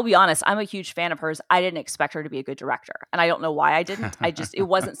 I'll be honest, I'm a huge fan of hers. I didn't expect her to be a good director. And I don't know why I didn't. It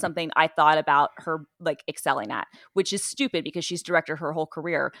wasn't something I thought about her like excelling at, which is stupid because she's directed her whole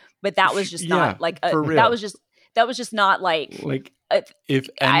career. But that was just not like, that was just not like if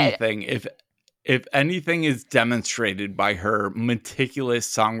anything is demonstrated by her meticulous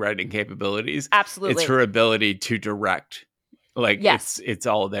songwriting capabilities, absolutely, it's her ability to direct. Like it's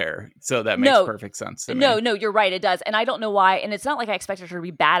all there. So that makes perfect sense to me. No, you're right. It does. And I don't know why. And it's not like I expected her to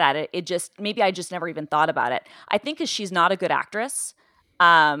be bad at it. It just, maybe I just never even thought about it. I think because she's not a good actress.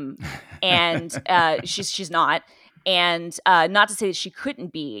 And she's not. And not to say that she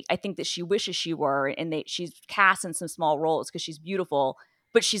couldn't be. I think that she wishes she were. And she's cast in some small roles because she's beautiful.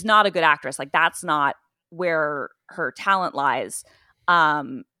 But she's not a good actress. Like that's not where her talent lies.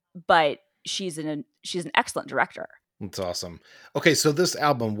 But she's an excellent director. That's awesome. Okay, so this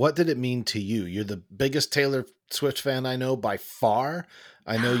album, what did it mean to you? You're the biggest Taylor Swift fan I know by far.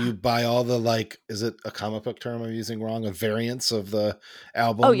 I know you buy all the like, is it a comic book term I'm using wrong? A variants of the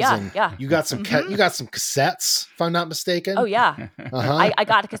albums. Oh yeah, and yeah. You got some you got some cassettes, if I'm not mistaken. Oh yeah. I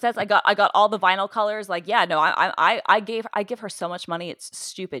got cassettes. I got all the vinyl colors. Like yeah, no, I give her so much money. It's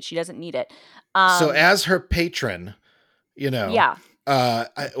stupid. She doesn't need it. So as her patron, yeah.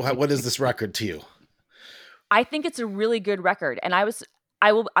 What is this record to you? I think it's a really good record. And I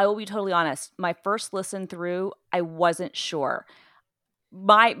will be totally honest. My first listen through, I wasn't sure.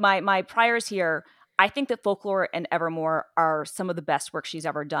 My priors here, I think that Folklore and Evermore are some of the best work she's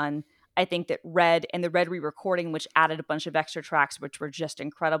ever done. I think that Red and the Red re-recording, which added a bunch of extra tracks, which were just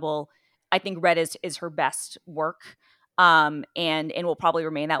incredible. I think Red is her best work. And will probably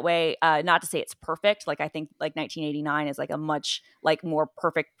remain that way. Not to say it's perfect. Like I think like 1989 is like a much like more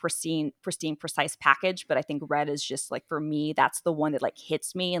perfect, pristine, precise package. But I think Red is just like, for me, that's the one that like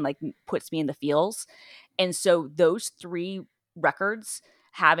hits me and like puts me in the feels. And so those three records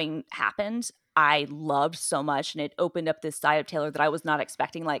having happened, I loved so much, and it opened up this side of Taylor that I was not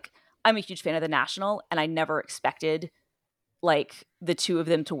expecting. Like I'm a huge fan of The National, and I never expected like the two of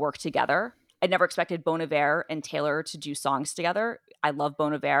them to work together. I never expected Bon Iver and Taylor to do songs together. I love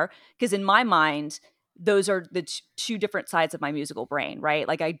Bon Iver because in my mind, those are the two different sides of my musical brain, right?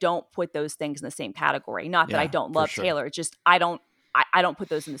 Like I don't put those things in the same category. Not that I don't love Taylor, just I don't put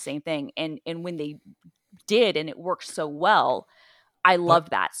those in the same thing. And when they did and it worked so well, I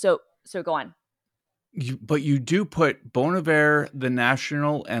loved that. So go on. But you do put Bon Iver, The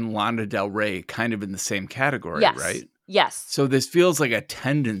National, and Lana Del Rey kind of in the same category, right? Yes. So this feels like a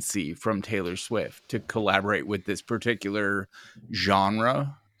tendency from Taylor Swift to collaborate with this particular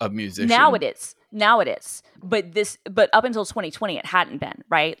genre of musician. Now it is. But up until 2020, it hadn't been,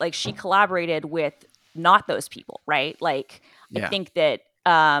 right? Like she collaborated with not those people, right? Like I think that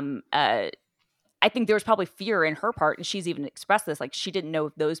I think there was probably fear in her part, and she's even expressed this. Like she didn't know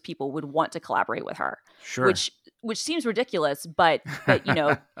if those people would want to collaborate with her, sure. Which seems ridiculous, but you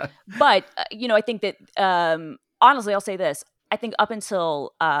know, I think that honestly, I'll say this: I think up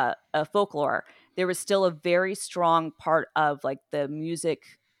until Folklore, there was still a very strong part of like the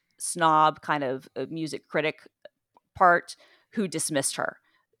music snob kind of music critic part who dismissed her.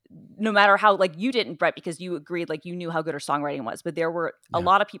 No matter how, like you didn't, Brett, because you agreed, like you knew how good her songwriting was, but there were a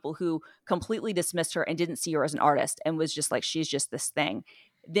lot of people who completely dismissed her and didn't see her as an artist and was just like, she's just this thing.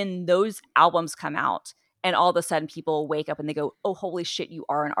 Then those albums come out and all of a sudden people wake up and they go, oh, holy shit, you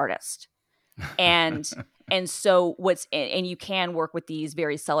are an artist. And so and you can work with these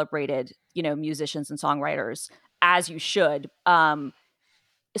very celebrated, musicians and songwriters as you should.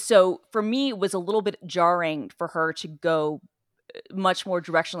 So for me, it was a little bit jarring for her to go much more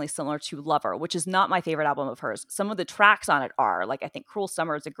directionally similar to Lover, which is not my favorite album of hers. Some of the tracks on it are, like, I think Cruel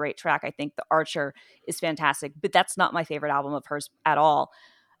Summer is a great track. I think The Archer is fantastic, but that's not my favorite album of hers at all.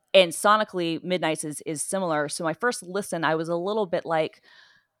 And sonically, Midnights is similar. So my first listen, I was a little bit like,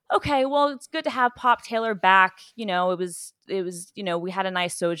 okay, well, it's good to have Pop Taylor back. It was, we had a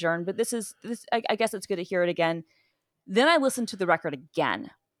nice sojourn, but this, I guess it's good to hear it again. Then I listened to the record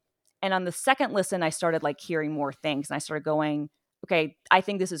again. And on the second listen, I started like hearing more things, and I started going, okay, I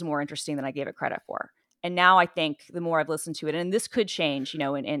think this is more interesting than I gave it credit for. And now I think the more I've listened to it, and this could change,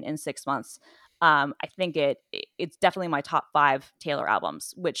 in 6 months, I think it's definitely my top 5 Taylor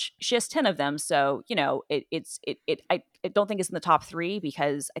albums, which she has 10 of them. So, I don't think it's in the top 3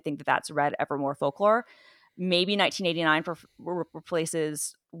 because I think that's Red, Evermore, Folklore. Maybe 1989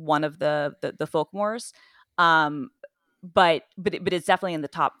 replaces one of the Folkmores. But it's definitely in the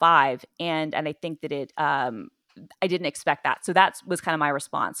top 5. And I think that I didn't expect that. So that was kind of my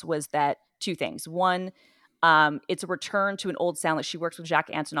response, was that 2 things. One, it's a return to an old sound. Like she works with Jack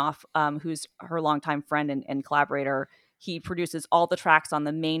Antonoff, who's her longtime friend and collaborator. He produces all the tracks on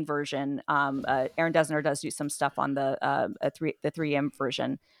the main version. Aaron Dessner does do some stuff on the 3M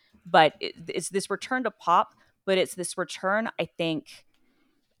version. But it's this return to pop, but it's this return, I think,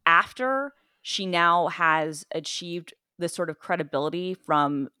 after she now has achieved this sort of credibility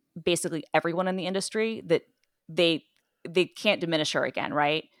from basically everyone in the industry that they can't diminish her again,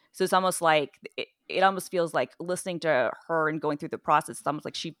 right? So it's almost like it almost feels like listening to her and going through the process. It's almost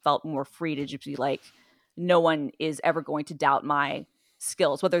like she felt more free to just be like, no one is ever going to doubt my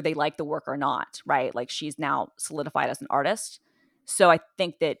skills, whether they like the work or not, right? Like she's now solidified as an artist. So I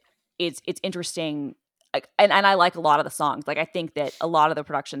think that it's interesting. Like, and I like a lot of the songs. Like I think that a lot of the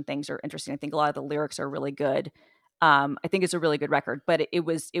production things are interesting. I think a lot of the lyrics are really good. I think it's a really good record, but it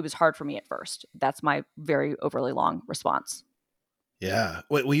was hard for me at first. That's my very overly long response. Yeah.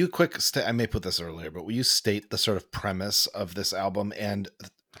 Wait, will you I may put this earlier, but will you state the sort of premise of this album and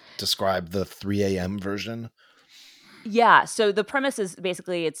describe the 3 a.m. version? Yeah. So the premise is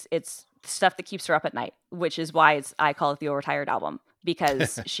basically it's stuff that keeps her up at night, which is why I call it the Overtired album,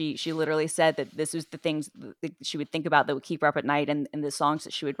 because she literally said that this was the things that she would think about that would keep her up at night, and the songs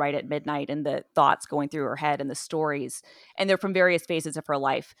that she would write at midnight, and the thoughts going through her head, and the stories, and they're from various phases of her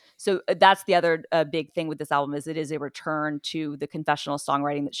life. So that's the other big thing with this album, is it is a return to the confessional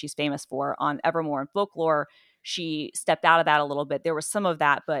songwriting that she's famous for. On Evermore and Folklore, she stepped out of that a little bit. There was some of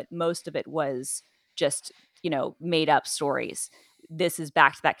that, but most of it was just, made up stories. This is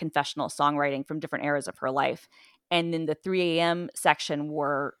back to that confessional songwriting from different eras of her life. And then the 3 a.m. section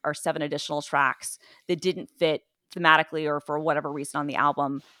are 7 additional tracks that didn't fit thematically or for whatever reason on the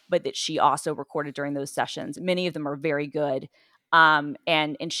album, but that she also recorded during those sessions. Many of them are very good. And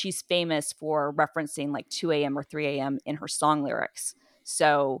she's famous for referencing like 2 a.m. or 3 a.m. in her song lyrics.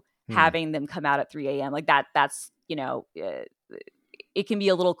 So having them come out at 3 a.m. like that's, it can be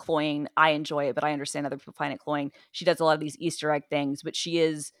a little cloying. I enjoy it, but I understand other people find it cloying. She does a lot of these Easter egg things, but she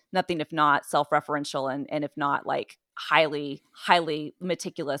is nothing if not self-referential and if not like highly, highly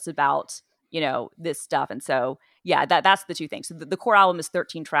meticulous about, this stuff. And so, yeah, that's the two things. So the core album is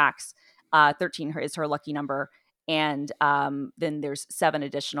 13 tracks. 13 is her lucky number. And then there's 7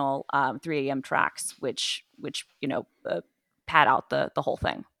 additional 3 a.m. tracks, which pad out the whole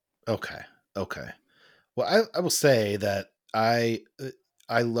thing. Okay. Well, I will say that I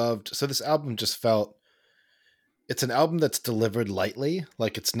loved, so this album just felt, it's an album that's delivered lightly.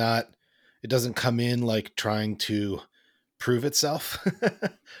 Like it doesn't come in like trying to prove itself.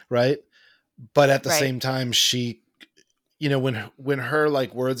 Right. But at the same time, she, when her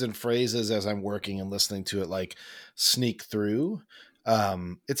like words and phrases as I'm working and listening to it, like sneak through,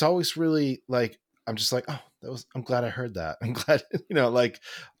 it's always really like, I'm just like, oh, I'm glad I heard that. I'm glad, like,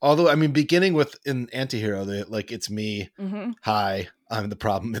 although, I mean, beginning with an Antihero, like, it's me. Mm-hmm. Hi, I'm the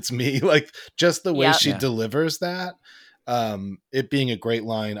problem. It's me. Like just the way she delivers that, it being a great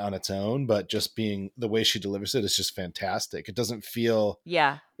line on its own, but just being the way she delivers it is just fantastic. It doesn't feel,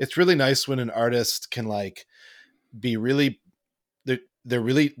 it's really nice when an artist can like be really, they're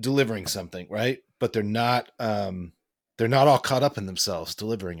really delivering something, right? But they're not all caught up in themselves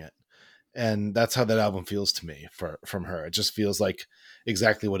delivering it. And that's how that album feels to me from her. It just feels like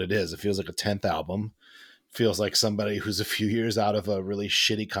exactly what it is. It feels like a 10th album. It feels like somebody who's a few years out of a really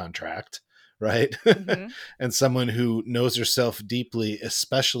shitty contract, right? Mm-hmm. And someone who knows herself deeply,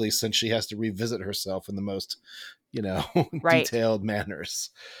 especially since she has to revisit herself in the most, detailed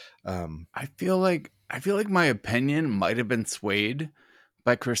manners. I feel like my opinion might have been swayed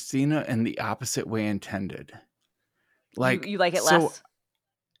by Christina in the opposite way intended. Like you like it less?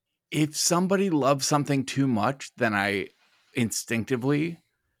 If somebody loves something too much, then I instinctively,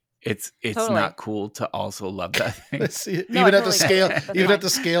 it's totally not cool to also love that thing. Even at the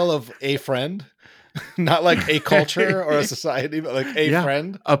scale of a friend, not like a culture or a society, but like a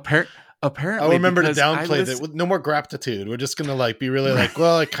friend. Apparently, I remember to downplay that with no more gratitude. We're just gonna like be really like,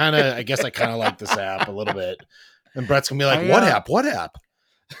 well, I guess I kind of like this app a little bit, and Brett's gonna be like, what app?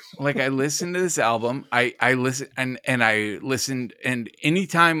 Like I listened to this album, I listened and I listened, and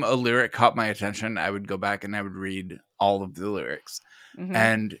anytime a lyric caught my attention, I would go back and I would read all of the lyrics. Mm-hmm.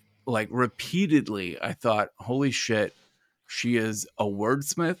 And like repeatedly, I thought, holy shit, she is a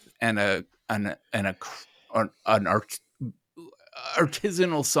wordsmith and an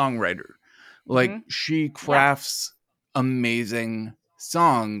artisanal songwriter. Like she crafts amazing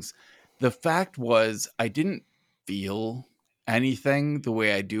songs. The fact was, I didn't feel anything the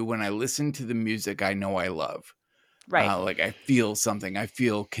way I do when I listen to the music I know I love. Right. Like I feel something, I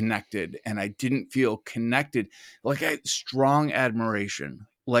feel connected, and I didn't feel connected. Like strong admiration.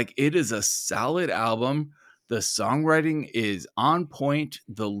 Like it is a solid album. The songwriting is on point.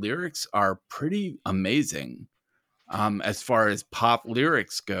 The lyrics are pretty amazing. As far as pop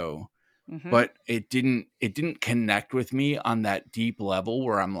lyrics go. Mm-hmm. But it didn't connect with me on that deep level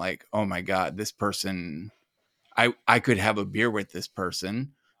where I'm like, oh my God, this person, I could have a beer with this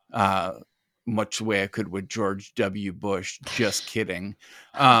person, much the way I could with George W. Bush. Just kidding.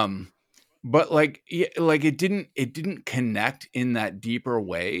 But like it didn't connect in that deeper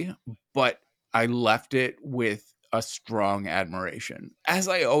way, but I left it with a strong admiration, as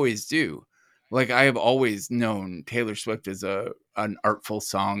I always do. Like I have always known Taylor Swift as an artful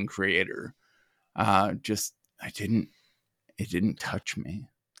song creator. It didn't touch me.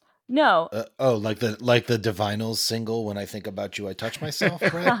 No. Like the Divinyls single, "When I Think About You, I Touch Myself."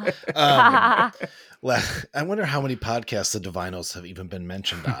 Right? I wonder how many podcasts the Divinyls have even been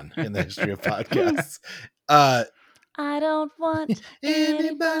mentioned on in the history of podcasts. I don't want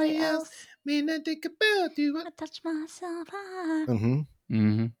anybody else. When I think about you, I touch myself. Mm-hmm.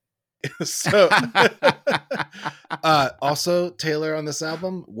 Mm-hmm. So also Taylor on this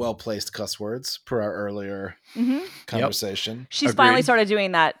album, well-placed cuss words per our earlier conversation. Yep. She's finally started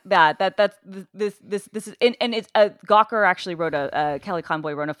doing that. That's this is and it's Gawker actually wrote Kelly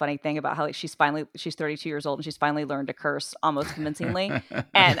Conboy wrote a funny thing about how like she's 32 years old and she's finally learned to curse almost convincingly.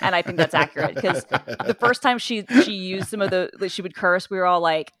 and I think that's accurate because the first time she used some of she would curse, we were all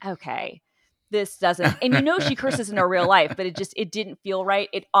like, okay. this doesn't, and she curses in her real life, but it didn't feel right.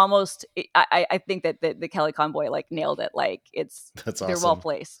 I think that the Kelly Conboy like nailed it. Like That's they're awesome. well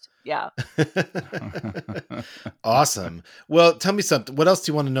placed. Yeah. Awesome. Well, tell me something. What else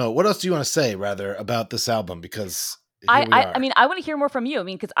do you want to know? What else do you want to say rather about this album? Because here we are. I mean, I want to hear more from you. I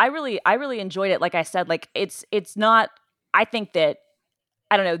mean, because I really enjoyed it. Like I said, like it's not. I think that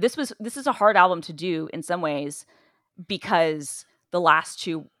I don't know. This is a hard album to do in some ways because the last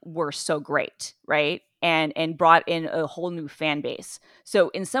two were so great, right? And brought in a whole new fan base. So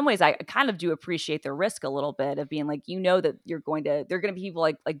in some ways, I kind of do appreciate the risk a little bit of being like, that there are going to be people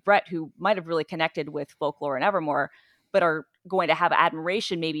like Brett who might have really connected with Folklore and Evermore, but are going to have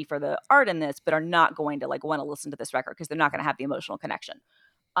admiration maybe for the art in this, but are not going to like want to listen to this record because they're not going to have the emotional connection.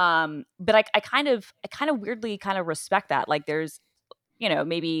 But I kind of weirdly kind of respect that. Like there's,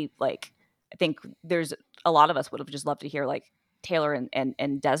 maybe like I think there's a lot of us would have just loved to hear like Taylor and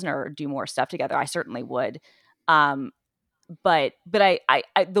Dessner do more stuff together. I certainly would. But I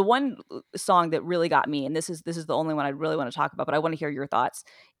the one song that really got me, and this is the only one I really want to talk about, but I want to hear your thoughts,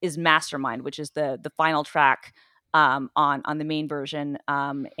 is Mastermind, which is the final track on the main version.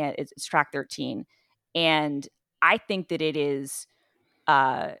 And it's track 13. And I think that it is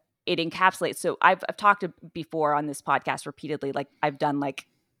it encapsulates. So I've talked before on this podcast repeatedly, like I've done like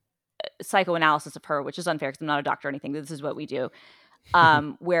psychoanalysis of her, which is unfair because I'm not a doctor or anything. This is what we do.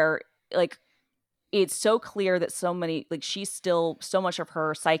 Where like it's so clear that so many, like she's still, so much of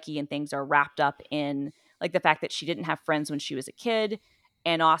her psyche and things are wrapped up in like the fact that she didn't have friends when she was a kid.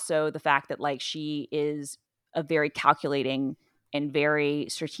 And also the fact that like she is a very calculating and very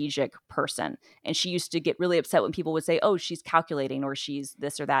strategic person. And she used to get really upset when people would say, oh, she's calculating or she's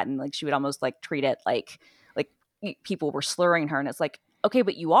this or that. And like, she would almost like treat it like people were slurring her. And it's like, okay,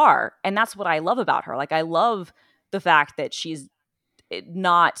 but you are. And that's what I love about her. Like, I love the fact that she's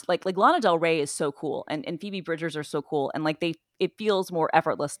not like Lana Del Rey is so cool and Phoebe Bridgers are so cool. And like it feels more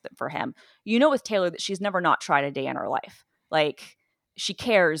effortless for him. With Taylor that she's never not tried a day in her life. Like she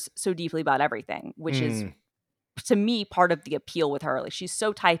cares so deeply about everything, which is to me part of the appeal with her. Like she's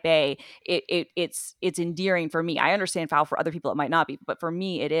so type A. It's endearing for me. I understand how for other people it might not be, but for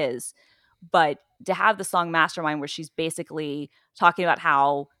me it is. But to have the song Mastermind where she's basically talking about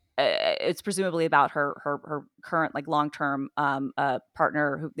how it's presumably about her current like long-term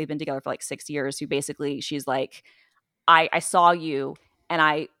partner who they've been together for like 6 years, who basically she's like, I saw you and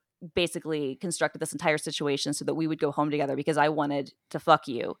I basically constructed this entire situation so that we would go home together because I wanted to fuck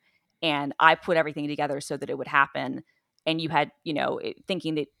you. And I put everything together so that it would happen. And you had,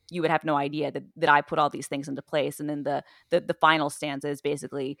 thinking that you would have no idea that I put all these things into place. And then the final stanza is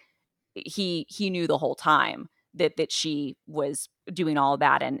basically he knew the whole time that she was doing all of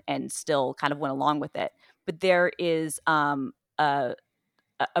that and still kind of went along with it. But there is a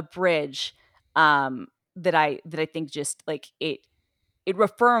bridge that I think just like it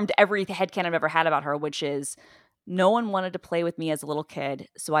reaffirmed every headcanon I've ever had about her, which is no one wanted to play with me as a little kid,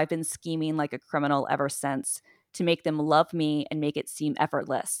 so I've been scheming like a criminal ever since to make them love me and make it seem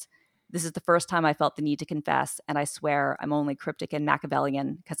effortless. This is the first time I felt the need to confess, and I swear I'm only cryptic and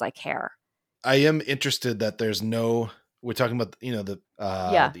Machiavellian because I care. I am interested that there's no. We're talking about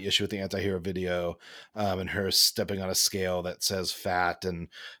the issue with the anti-hero video, and her stepping on a scale that says fat, and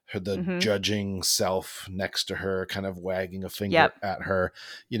the judging self next to her, kind of wagging a finger at her.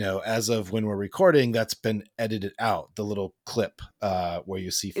 As of when we're recording, that's been edited out. The little clip where you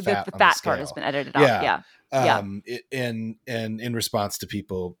see fat. The fat part has been edited out. And in response to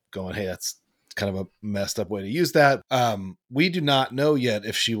people going, "Hey, that's kind of a messed up way to use that." We do not know yet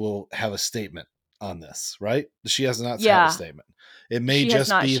if she will have a statement on this, right? She has not had a statement. It may just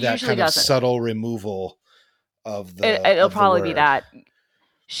be that kind of subtle removal of the. It'll probably be that.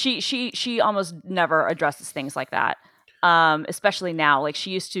 She almost never addresses things like that, especially now. Like she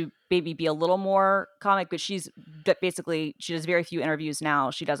used to maybe be a little more comic, but she does very few interviews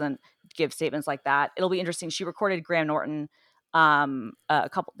now. She doesn't give statements like that. It'll be interesting. She recorded Graham Norton a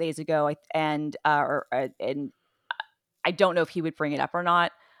couple days ago, and I don't know if he would bring it up or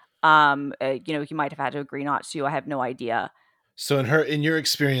not. He might have had to agree not to. I have no idea. So in your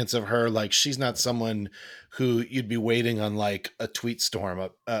experience of her, like she's not someone who you'd be waiting on like a tweet storm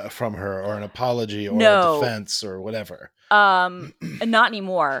from her or an apology or a defense or whatever. Not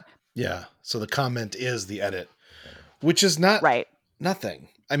anymore. Yeah. So the comment is the edit, which is not nothing.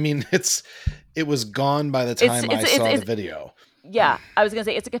 I mean, it was gone by the time I saw the video. Yeah. I was going to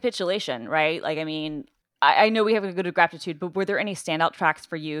say it's a capitulation, right? Like, I mean, I know we have a good gratitude, but were there any standout tracks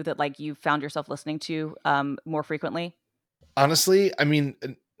for you that like you found yourself listening to more frequently? Honestly, I mean,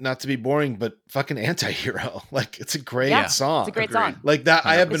 not to be boring, but fucking Anti-Hero. Like, it's a great Yeah, song. It's a great Agreed. song. Like that,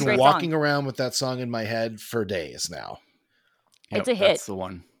 I have It's a been great walking song. around with that song in my head for days now. It's a hit. That's the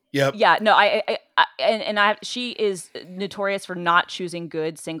one. Yep. Yeah, no, she is notorious for not choosing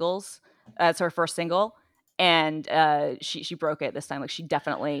good singles. That's her first single, and she broke it this time. Like, she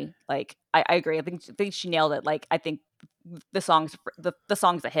definitely, like, I agree. I think she nailed it. Like, I think the song's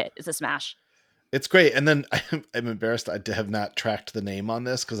a hit. It's a smash. It's great. And then I'm embarrassed I have not tracked the name on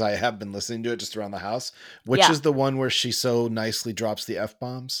this because I have been listening to it just around the house, which is the one where she so nicely drops the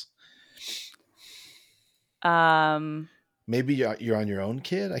F-bombs. Maybe you're on your own,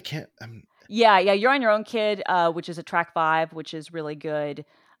 kid. I can't. Yeah, You're on Your Own, Kid, which is a track 5, which is really good.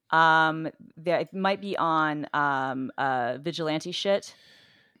 It might be on Vigilante Shit.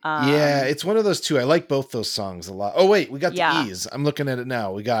 Yeah, it's one of those two. I like both those songs a lot. Oh wait, we got Yeah. the E's. I'm looking at it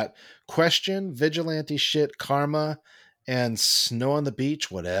now. We got Question, Vigilante Shit, Karma, and Snow on the Beach,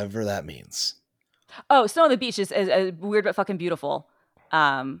 whatever that means. Oh, Snow on the Beach is weird but fucking beautiful.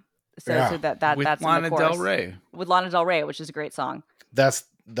 So With that's Lana in the Del chorus. Rey. With Lana Del Rey, which is a great song. That's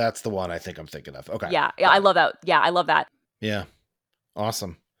the one I think I'm thinking of. Okay. Yeah, I love that. Yeah, I love that. Yeah.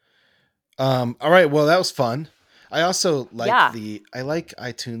 Awesome. All right. Well, that was fun. I also like I like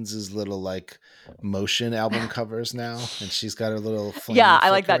iTunes' little like motion album covers now, and she's got her little Yeah, I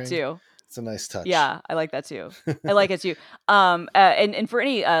like that too. It's a nice touch. Yeah, I like that too. I like it too. And for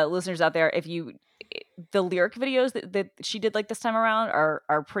any listeners out there, if you the lyric videos that she did like this time around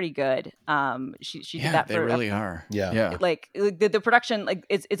are pretty good. She did that. They really are. Yeah. Like the production, like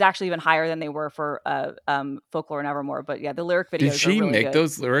it's actually even higher than they were for Folklore and Evermore. But yeah, the lyric videos. Did she are really make good.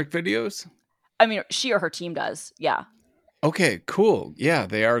 those lyric videos? I mean, she or her team does. Yeah. Okay, cool. Yeah,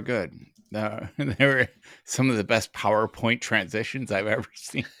 they are good. They were some of the best PowerPoint transitions I've ever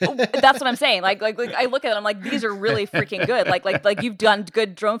seen. That's what I'm saying. Like I look at it, I'm like, these are really freaking good. Like you've done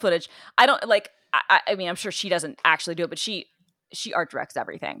good drone footage. I don't like. I mean, I'm sure she doesn't actually do it, but she art directs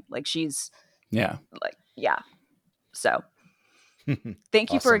everything. Like she's yeah. So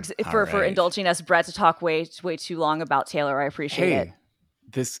thank you Awesome. for indulging us, Brett, to talk way too long about Taylor. I appreciate it.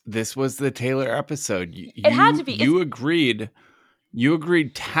 This was the Taylor episode. It had to be. You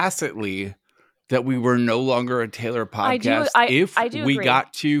agreed tacitly that we were no longer a Taylor podcast I do we agree.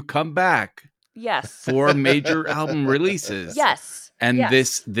 got to come back Yes. for major album releases. Yes. And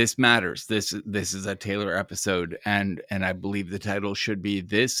yes. this matters. This is a Taylor episode, and I believe the title should be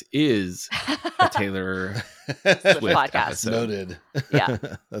 "This is a Taylor Swift podcast." episode. Noted. Yeah.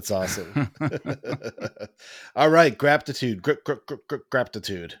 That's awesome. All right, Graptitude.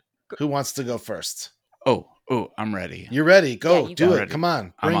 Graptitude. Who wants to go first? Oh, I'm ready. You're ready. Go. you Do go. it. Come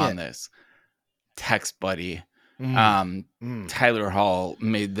on. Bring I'm on it. this. Text Buddy. Mm. Tyler Hall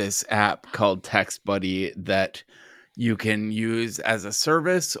made this app called Text Buddy that you can use as a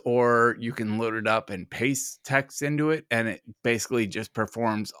service, or you can load it up and paste text into it, and it basically just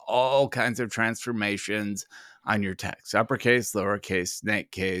performs all kinds of transformations on your text, uppercase, lowercase,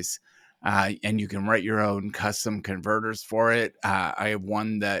 snake case, and you can write your own custom converters for it. I have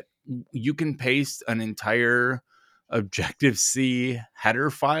one that you can paste an entire Objective-C header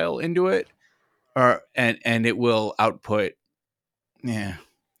file into it, and it will output. Yeah,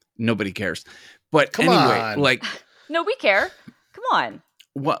 nobody cares. But Come anyway, on. like, No, we care. Come on.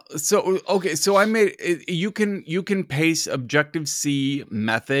 well, so I made it, you can paste Objective-C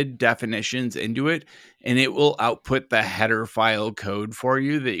method definitions into it, and it will output the header file code for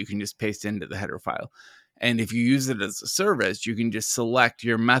you that you can just paste into the header file. And if you use it as a service, you can just select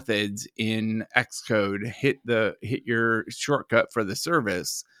your methods in Xcode, hit your shortcut for the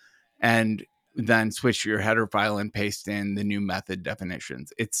service, and then switch your header file and paste in the new method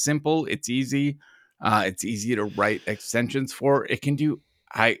definitions. It's simple. It's easy. It's easy to write extensions for. It can do.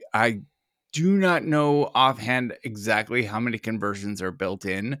 I do not know offhand exactly how many conversions are built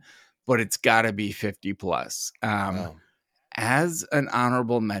in, but it's got to be 50 plus. Wow. As an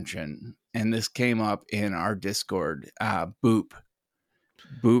honorable mention, and this came up in our Discord, Boop.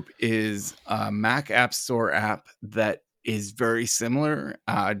 Boop is a Mac App Store app that is very similar,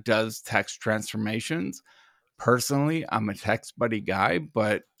 does text transformations. Personally, I'm a Text Buddy guy,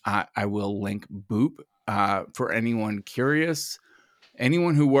 but I will link Boop for anyone curious.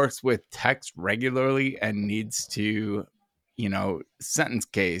 Anyone who works with text regularly and needs to, sentence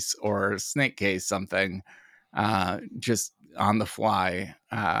case or snake case something, just on the fly,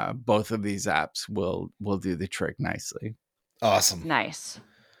 both of these apps will do the trick nicely. Awesome. Nice.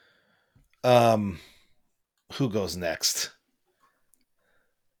 Who goes next?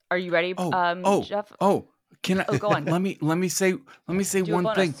 Are you ready, Jeff? Can I? Oh, go on. Let me say Do a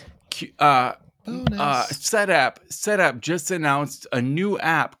one thing. bonus. Bonus. SetApp just announced a new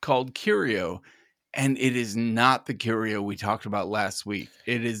app called Curio, and it is not the Curio we talked about last week.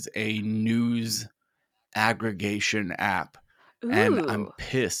 It is a news aggregation app, and I'm Ooh.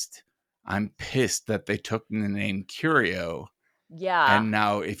 pissed. I'm pissed that they took the name Curio, Yeah. and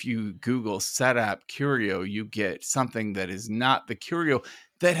now if you Google SetApp Curio, you get something that is not the Curio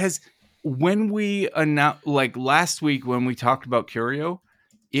that has. When we announced, like last week when we talked about Curio,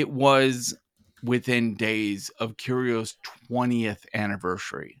 it was within days of Curio's 20th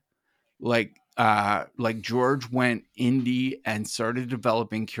anniversary. Like George went indie and started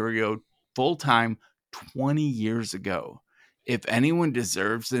developing Curio full time 20 years ago. If anyone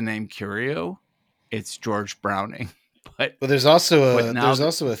deserves the name Curio, it's George Browning. But there's also but a now there's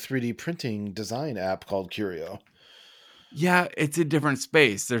also a 3D printing design app called Curio. yeah, it's a different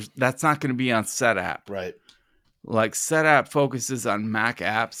space. That's not going to be on SetApp. Right. Like SetApp focuses on Mac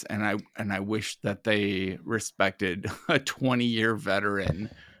apps, and I wish that they respected a 20-year veteran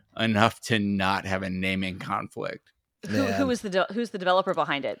enough to not have a naming conflict. Who's the developer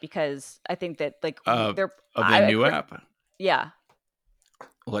behind it? Because I think that like they're Of the new app. Yeah,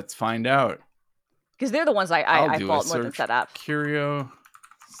 Let's find out. because they're the ones I fault more than SetApp. Curio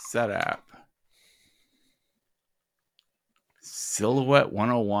SetApp. Silhouette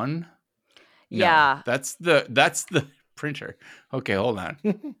 101. Yeah. No, that's the printer. Okay, hold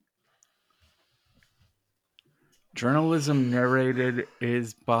on. Journalism narrated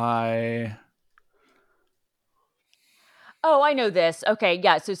is by. Oh, I know this. Okay,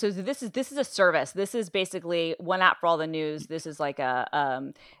 yeah. So this is a service. This is basically one app for all the news. This is like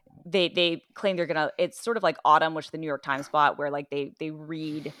a they claim they're gonna. It's sort of like Autumn, which the New York Times bought, where like they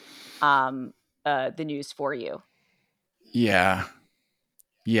read the news for you. Yeah.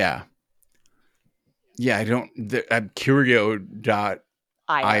 I don't. Curio.io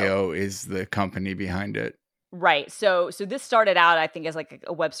is the company behind it. Right. So this started out, I think, as like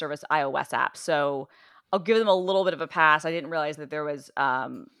a web service iOS app. So I'll give them a little bit of a pass. I didn't realize that there was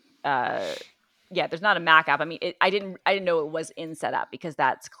there's not a Mac app. I mean, I didn't know it was in SetApp, because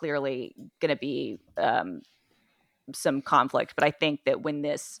that's clearly going to be some conflict. But I think that when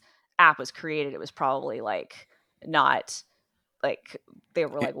this app was created, it was probably like not like they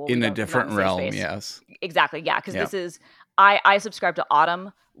were like, well, in a different realm. Space. Yes, exactly. Yeah, because this is I subscribe to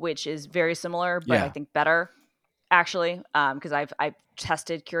Autumn, which is very similar, but I think better actually, because I've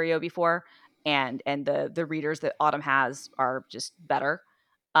tested Curio before, and the readers that Autumn has are just better.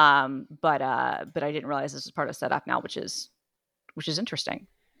 But I didn't realize this was part of SetApp now, which is interesting.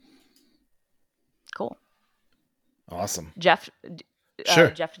 Cool. Awesome. Jeff,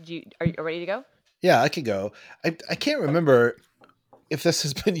 sure. Jeff, are you ready to go? Yeah, I can go. I can't remember if this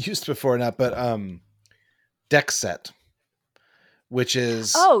has been used before or not, but DexSet, which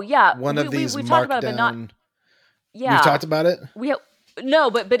is one of these we markdown. Talked about it, but not. Yeah, we've talked about it.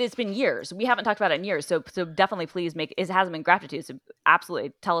 No, but it's been years. We haven't talked about it in years. So definitely, please make it hasn't been grafted to you. So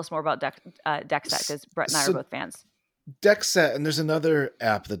absolutely, tell us more about DexSet, because Brett and I are both fans. DexSet, and there's another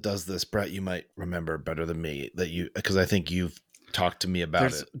app that does this. Brett, you might remember better than me because I think you've talked to me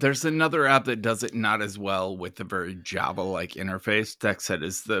about it. There's another app that does it not as well with the very Java-like interface. DexSet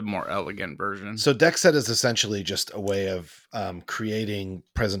is the more elegant version. So DexSet is essentially just a way of creating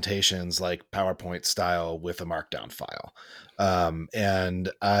presentations like PowerPoint style with a markdown file. And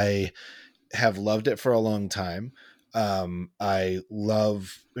I have loved it for a long time.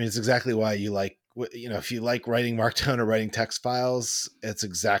 It's exactly why you like, if you like writing markdown or writing text files, it's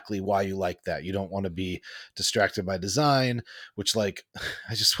exactly why you like that. You don't want to be distracted by design, which I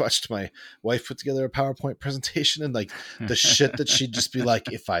just watched my wife put together a PowerPoint presentation, and like the shit that she'd just be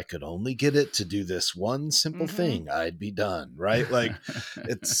like, if I could only get it to do this one simple thing, I'd be done. Right. Like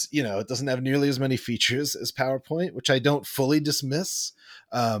it's, it doesn't have nearly as many features as PowerPoint, which I don't fully dismiss.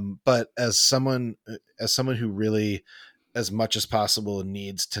 But as someone who really, as much as possible,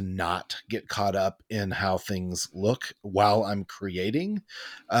 needs to not get caught up in how things look while I'm creating,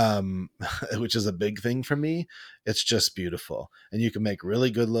 which is a big thing for me. It's just beautiful. And you can make really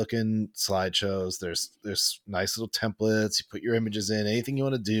good looking slideshows. There's nice little templates. You put your images in, anything you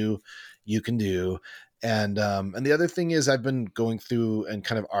want to do, you can do. And the other thing is I've been going through and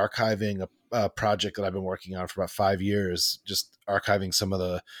kind of archiving a project that I've been working on for about 5 years, just archiving some of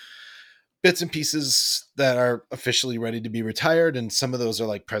the bits and pieces that are officially ready to be retired. And some of those are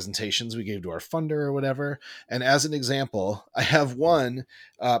like presentations we gave to our funder or whatever. And as an example, I have one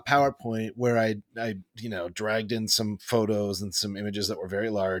PowerPoint where I dragged in some photos and some images that were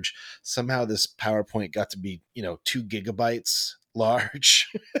very large. Somehow this PowerPoint got to be, 2 gigabytes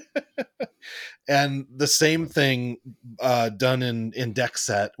large. And the same thing done in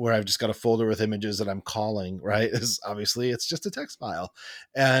DexSet, where I've just got a folder with images that I'm calling, right, is obviously it's just a text file.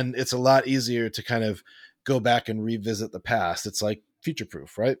 And it's a lot easier to kind of go back and revisit the past. It's like future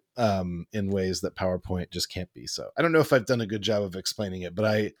proof, right? In ways that PowerPoint just can't be. So I don't know if I've done a good job of explaining it, but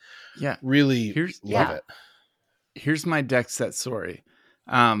I really love it. Here's my DexSet story.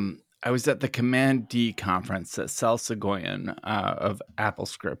 I was at the Command D conference that Sal Soghoian of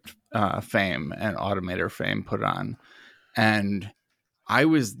AppleScript fame and Automator fame put on. And I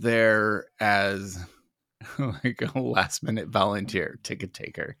was there as like a last minute volunteer ticket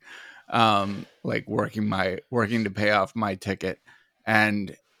taker, like working to pay off my ticket.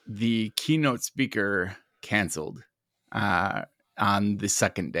 And the keynote speaker canceled on the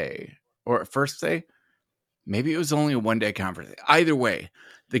second day or first day. Maybe it was only a 1-day conference. Either way,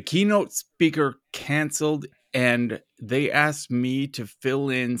 the keynote speaker canceled and they asked me to fill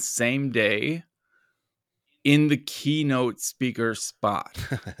in same day in the keynote speaker spot.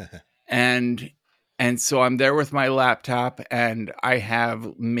 and so I'm there with my laptop and I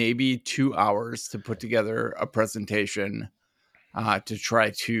have maybe 2 hours to put together a presentation to try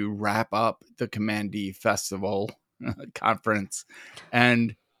to wrap up the Command D Festival conference.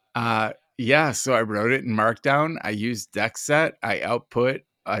 And so I wrote it in Markdown. I used DexSet. I output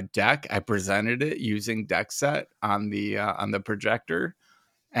a deck. I presented it using DexSet on the projector,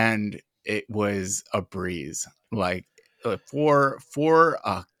 and it was a breeze. Like for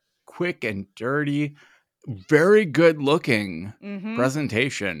a quick and dirty, very good looking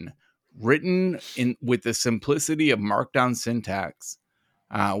presentation, written in with the simplicity of Markdown syntax,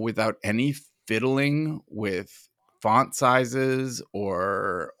 without any fiddling with font sizes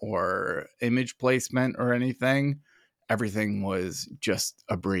or image placement or anything. Everything was just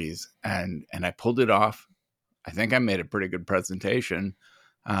a breeze, and I pulled it off. I think I made a pretty good presentation,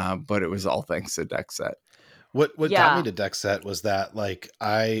 but it was all thanks to DexSet. What got me to DexSet was that like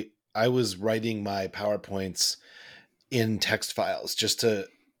I was writing my PowerPoints in text files just to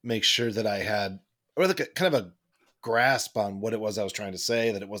make sure that I had like kind of a grasp on what it was I was trying to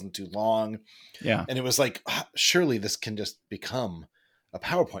say, that it wasn't too long. Yeah. And it was like, surely this can just become a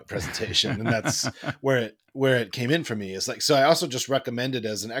PowerPoint presentation. And that's where it came in for me. Is like, so I also just recommended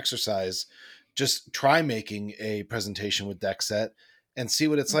as an exercise, just try making a presentation with DexSet and see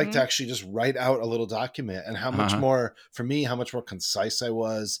what it's like to actually just write out a little document, and how much more, for me, how much more concise I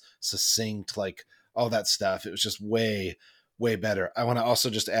was, succinct, like all that stuff. It was just way, way better. I want to also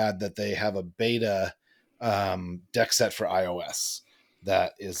just add that they have a beta DexSet for iOS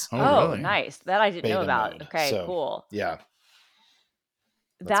that is really? Nice, that I didn't know about mode. Okay, so, cool. Yeah,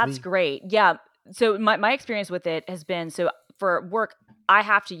 that's great. Yeah, so my experience with it has been, so for work I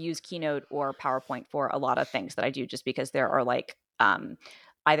have to use Keynote or PowerPoint for a lot of things that I do, just because there are like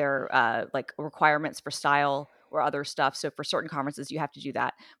either like requirements for style or other stuff. So for certain conferences you have to do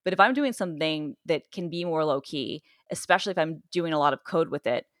that, but if I'm doing something that can be more low key, especially if I'm doing a lot of code with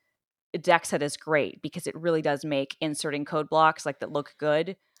it, DexSet is great because it really does make inserting code blocks like that look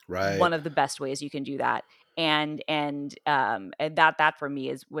good. Right. One of the best ways you can do that. And that for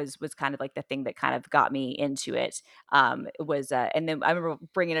me was kind of like the thing that kind of got me into it. Was and then I remember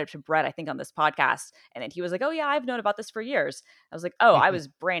bringing it up to Brett, I think, on this podcast, and then he was like, "Oh yeah, I've known about this for years." I was like, "Oh, I was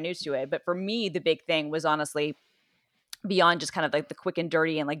brand new to it." But for me, the big thing was honestly beyond just kind of like the quick and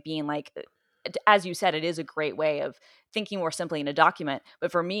dirty and like being like, as you said, it is a great way of thinking more simply in a document.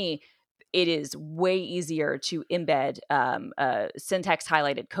 But for me, it is way easier to embed syntax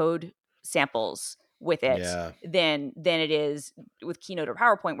highlighted code samples with it than it is with Keynote or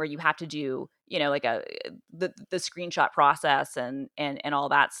PowerPoint, where you have to do, like the screenshot process and all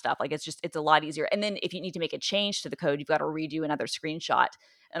that stuff. Like it's a lot easier. And then if you need to make a change to the code, you've got to redo another screenshot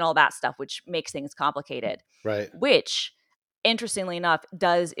and all that stuff, which makes things complicated. Right. Which, interestingly enough,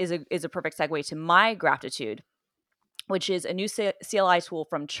 is a perfect segue to my Graphitude, which is a new CLI tool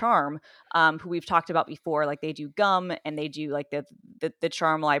from Charm, who we've talked about before. Like they do Gum and they do like the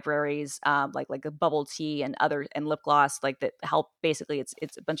Charm libraries, like the Bubble Tea and lip gloss, like that help. Basically,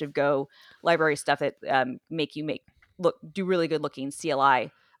 it's a bunch of Go library stuff that do really good looking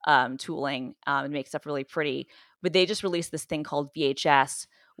CLI tooling and make stuff really pretty. But they just released this thing called VHS,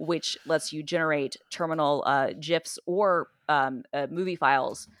 which lets you generate terminal GIFs or movie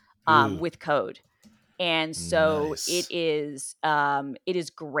files with code. And so nice. it is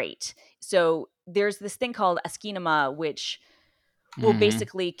great. So there's this thing called Eskinema, which will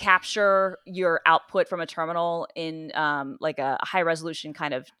basically capture your output from a terminal in like a high resolution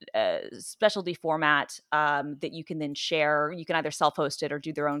kind of specialty format that you can then share. You can either self-host it or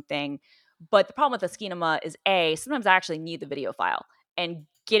do their own thing. But the problem with Eskinema is sometimes I actually need the video file. And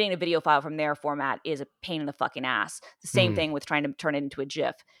getting a video file from their format is a pain in the fucking ass. The same thing with trying to turn it into a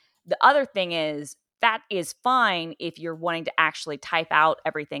GIF. The other thing is that is fine if you're wanting to actually type out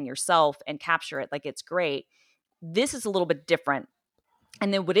everything yourself and capture it. Like, it's great. This is a little bit different.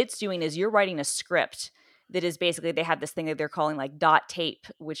 And then what it's doing is you're writing a script that is basically, they have this thing that they're calling like .tape,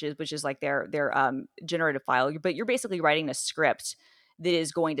 which is like their generative file. But you're basically writing a script that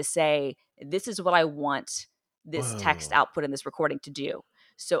is going to say, this is what I want this text output in this recording to do.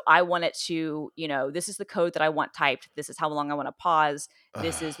 So I want it to, this is the code that I want typed. This is how long I want to pause.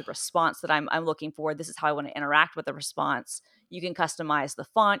 This is the response that I'm looking for. This is how I want to interact with the response. You can customize the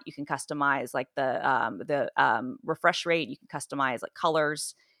font. You can customize like the refresh rate. You can customize like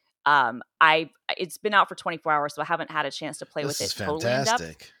colors. It's been out for 24 hours, so I haven't had a chance to play with it totally in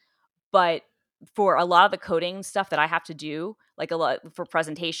depth. But for a lot of the coding stuff that I have to do, like a lot for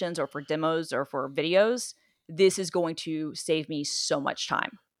presentations or for demos or for videos, this is going to save me so much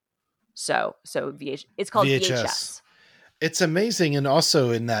time. So it's called VHS. It's amazing. And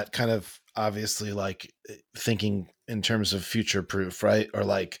also in that kind of obviously like thinking in terms of future proof, right? Or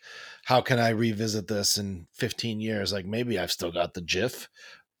like, how can I revisit this in 15 years? Like maybe I've still got the GIF,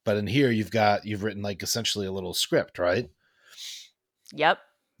 but in here you've written like essentially a little script, right? Yep.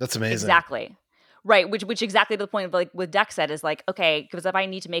 That's amazing. Exactly. Right, which exactly the point of like what Deck said is like, okay, because if I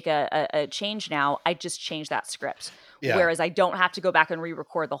need to make a change now, I just change that script. Yeah. Whereas I don't have to go back and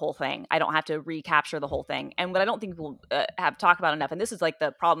re-record the whole thing. I don't have to recapture the whole thing. And what I don't think people have talked about enough, and this is like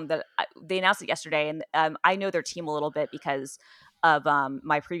the problem that they announced it yesterday, and I know their team a little bit because of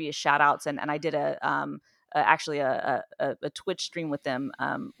my previous shout outs, and I did actually a Twitch stream with them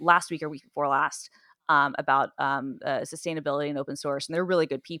last week or week before last about sustainability and open source, and they're really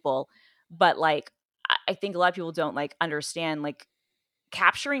good people. But like, I think a lot of people don't like understand like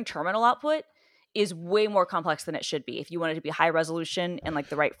capturing terminal output is way more complex than it should be. If you want it to be high resolution and like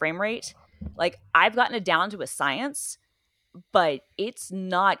the right frame rate, like I've gotten it down to a science, but it's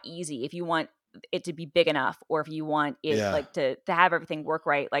not easy if you want it to be big enough, or if you want it like to have everything work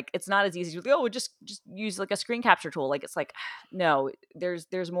right. Like it's not as easy as just use like a screen capture tool. Like it's like, no,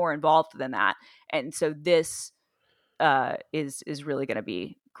 there's more involved than that. And so this is really going to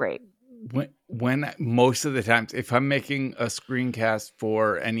be great. When most of the times, if I'm making a screencast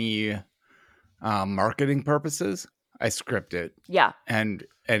for any marketing purposes, I script it. Yeah. And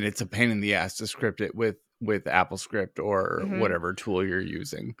it's a pain in the ass to script it with AppleScript or whatever tool you're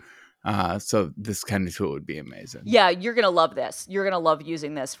using. So this kind of tool would be amazing. Yeah, you're going to love this. You're going to love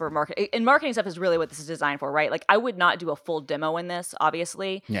using this for marketing. And marketing stuff is really what this is designed for, right? Like I would not do a full demo in this,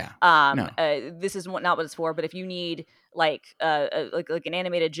 obviously. Yeah. This is not what it's for, but if you need like an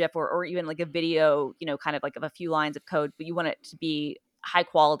animated GIF or even like a video, kind of like of a few lines of code, but you want it to be high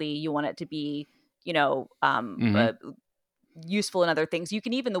quality, you want it to be, useful in other things. You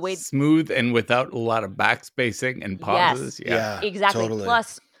can even the way smooth and without a lot of backspacing and pauses. Yes. Yeah, exactly. Totally.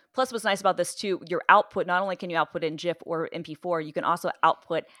 Plus what's nice about this too, your output, not only can you output in GIF or MP4, you can also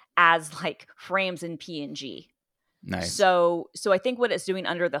output as like frames in PNG. Nice. So I think what it's doing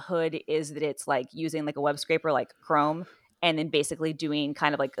under the hood is that it's like using like a web scraper like Chrome, and then basically doing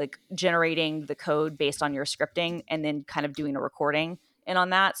kind of like generating the code based on your scripting, and then kind of doing a recording in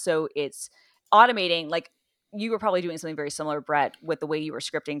on that. So it's automating, like you were probably doing something very similar, Brett, with the way you were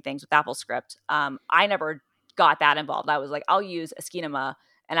scripting things with AppleScript. I never got that involved. I was like, I'll use Eskinema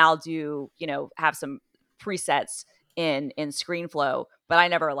and I'll do, have some presets in ScreenFlow, but I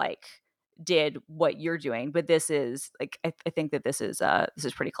never like did what you're doing. But this is like, I think that this is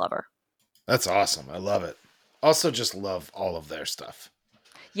pretty clever. That's awesome. I love it. Also just love all of their stuff.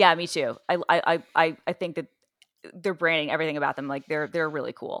 Yeah, me too. I think that their branding, everything about them, like they're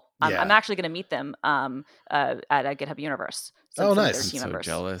really cool. I'm actually going to meet them at GitHub Universe. Oh, nice! I'm so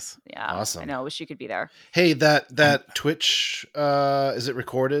jealous. Yeah, awesome. I know. I wish you could be there. Hey, that Twitch, is it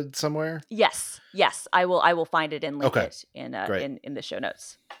recorded somewhere? Yes. I will find it and link it in the show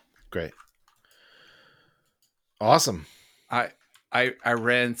notes. Great. Awesome. I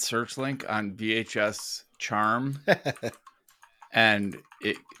ran SearchLink on VHS Charm, and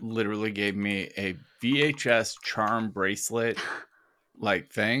it literally gave me a VHS Charm bracelet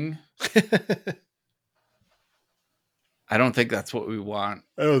like thing. I don't think that's what we want.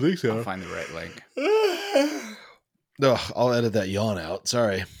 I don't think so. I'll find the right link. No, I'll edit that yawn out.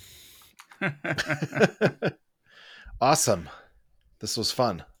 Sorry. Awesome. This was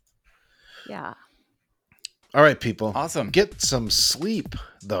fun. Yeah. All right, people. Awesome. Get some sleep,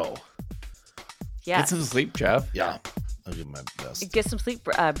 though. Yeah. Get some sleep, Jeff. Yeah. I'll do my best. Get some sleep,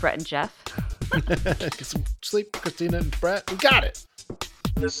 Brett and Jeff. Get some sleep, Christina and Brett. We got it.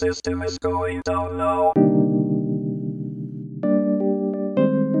 The system is going down now.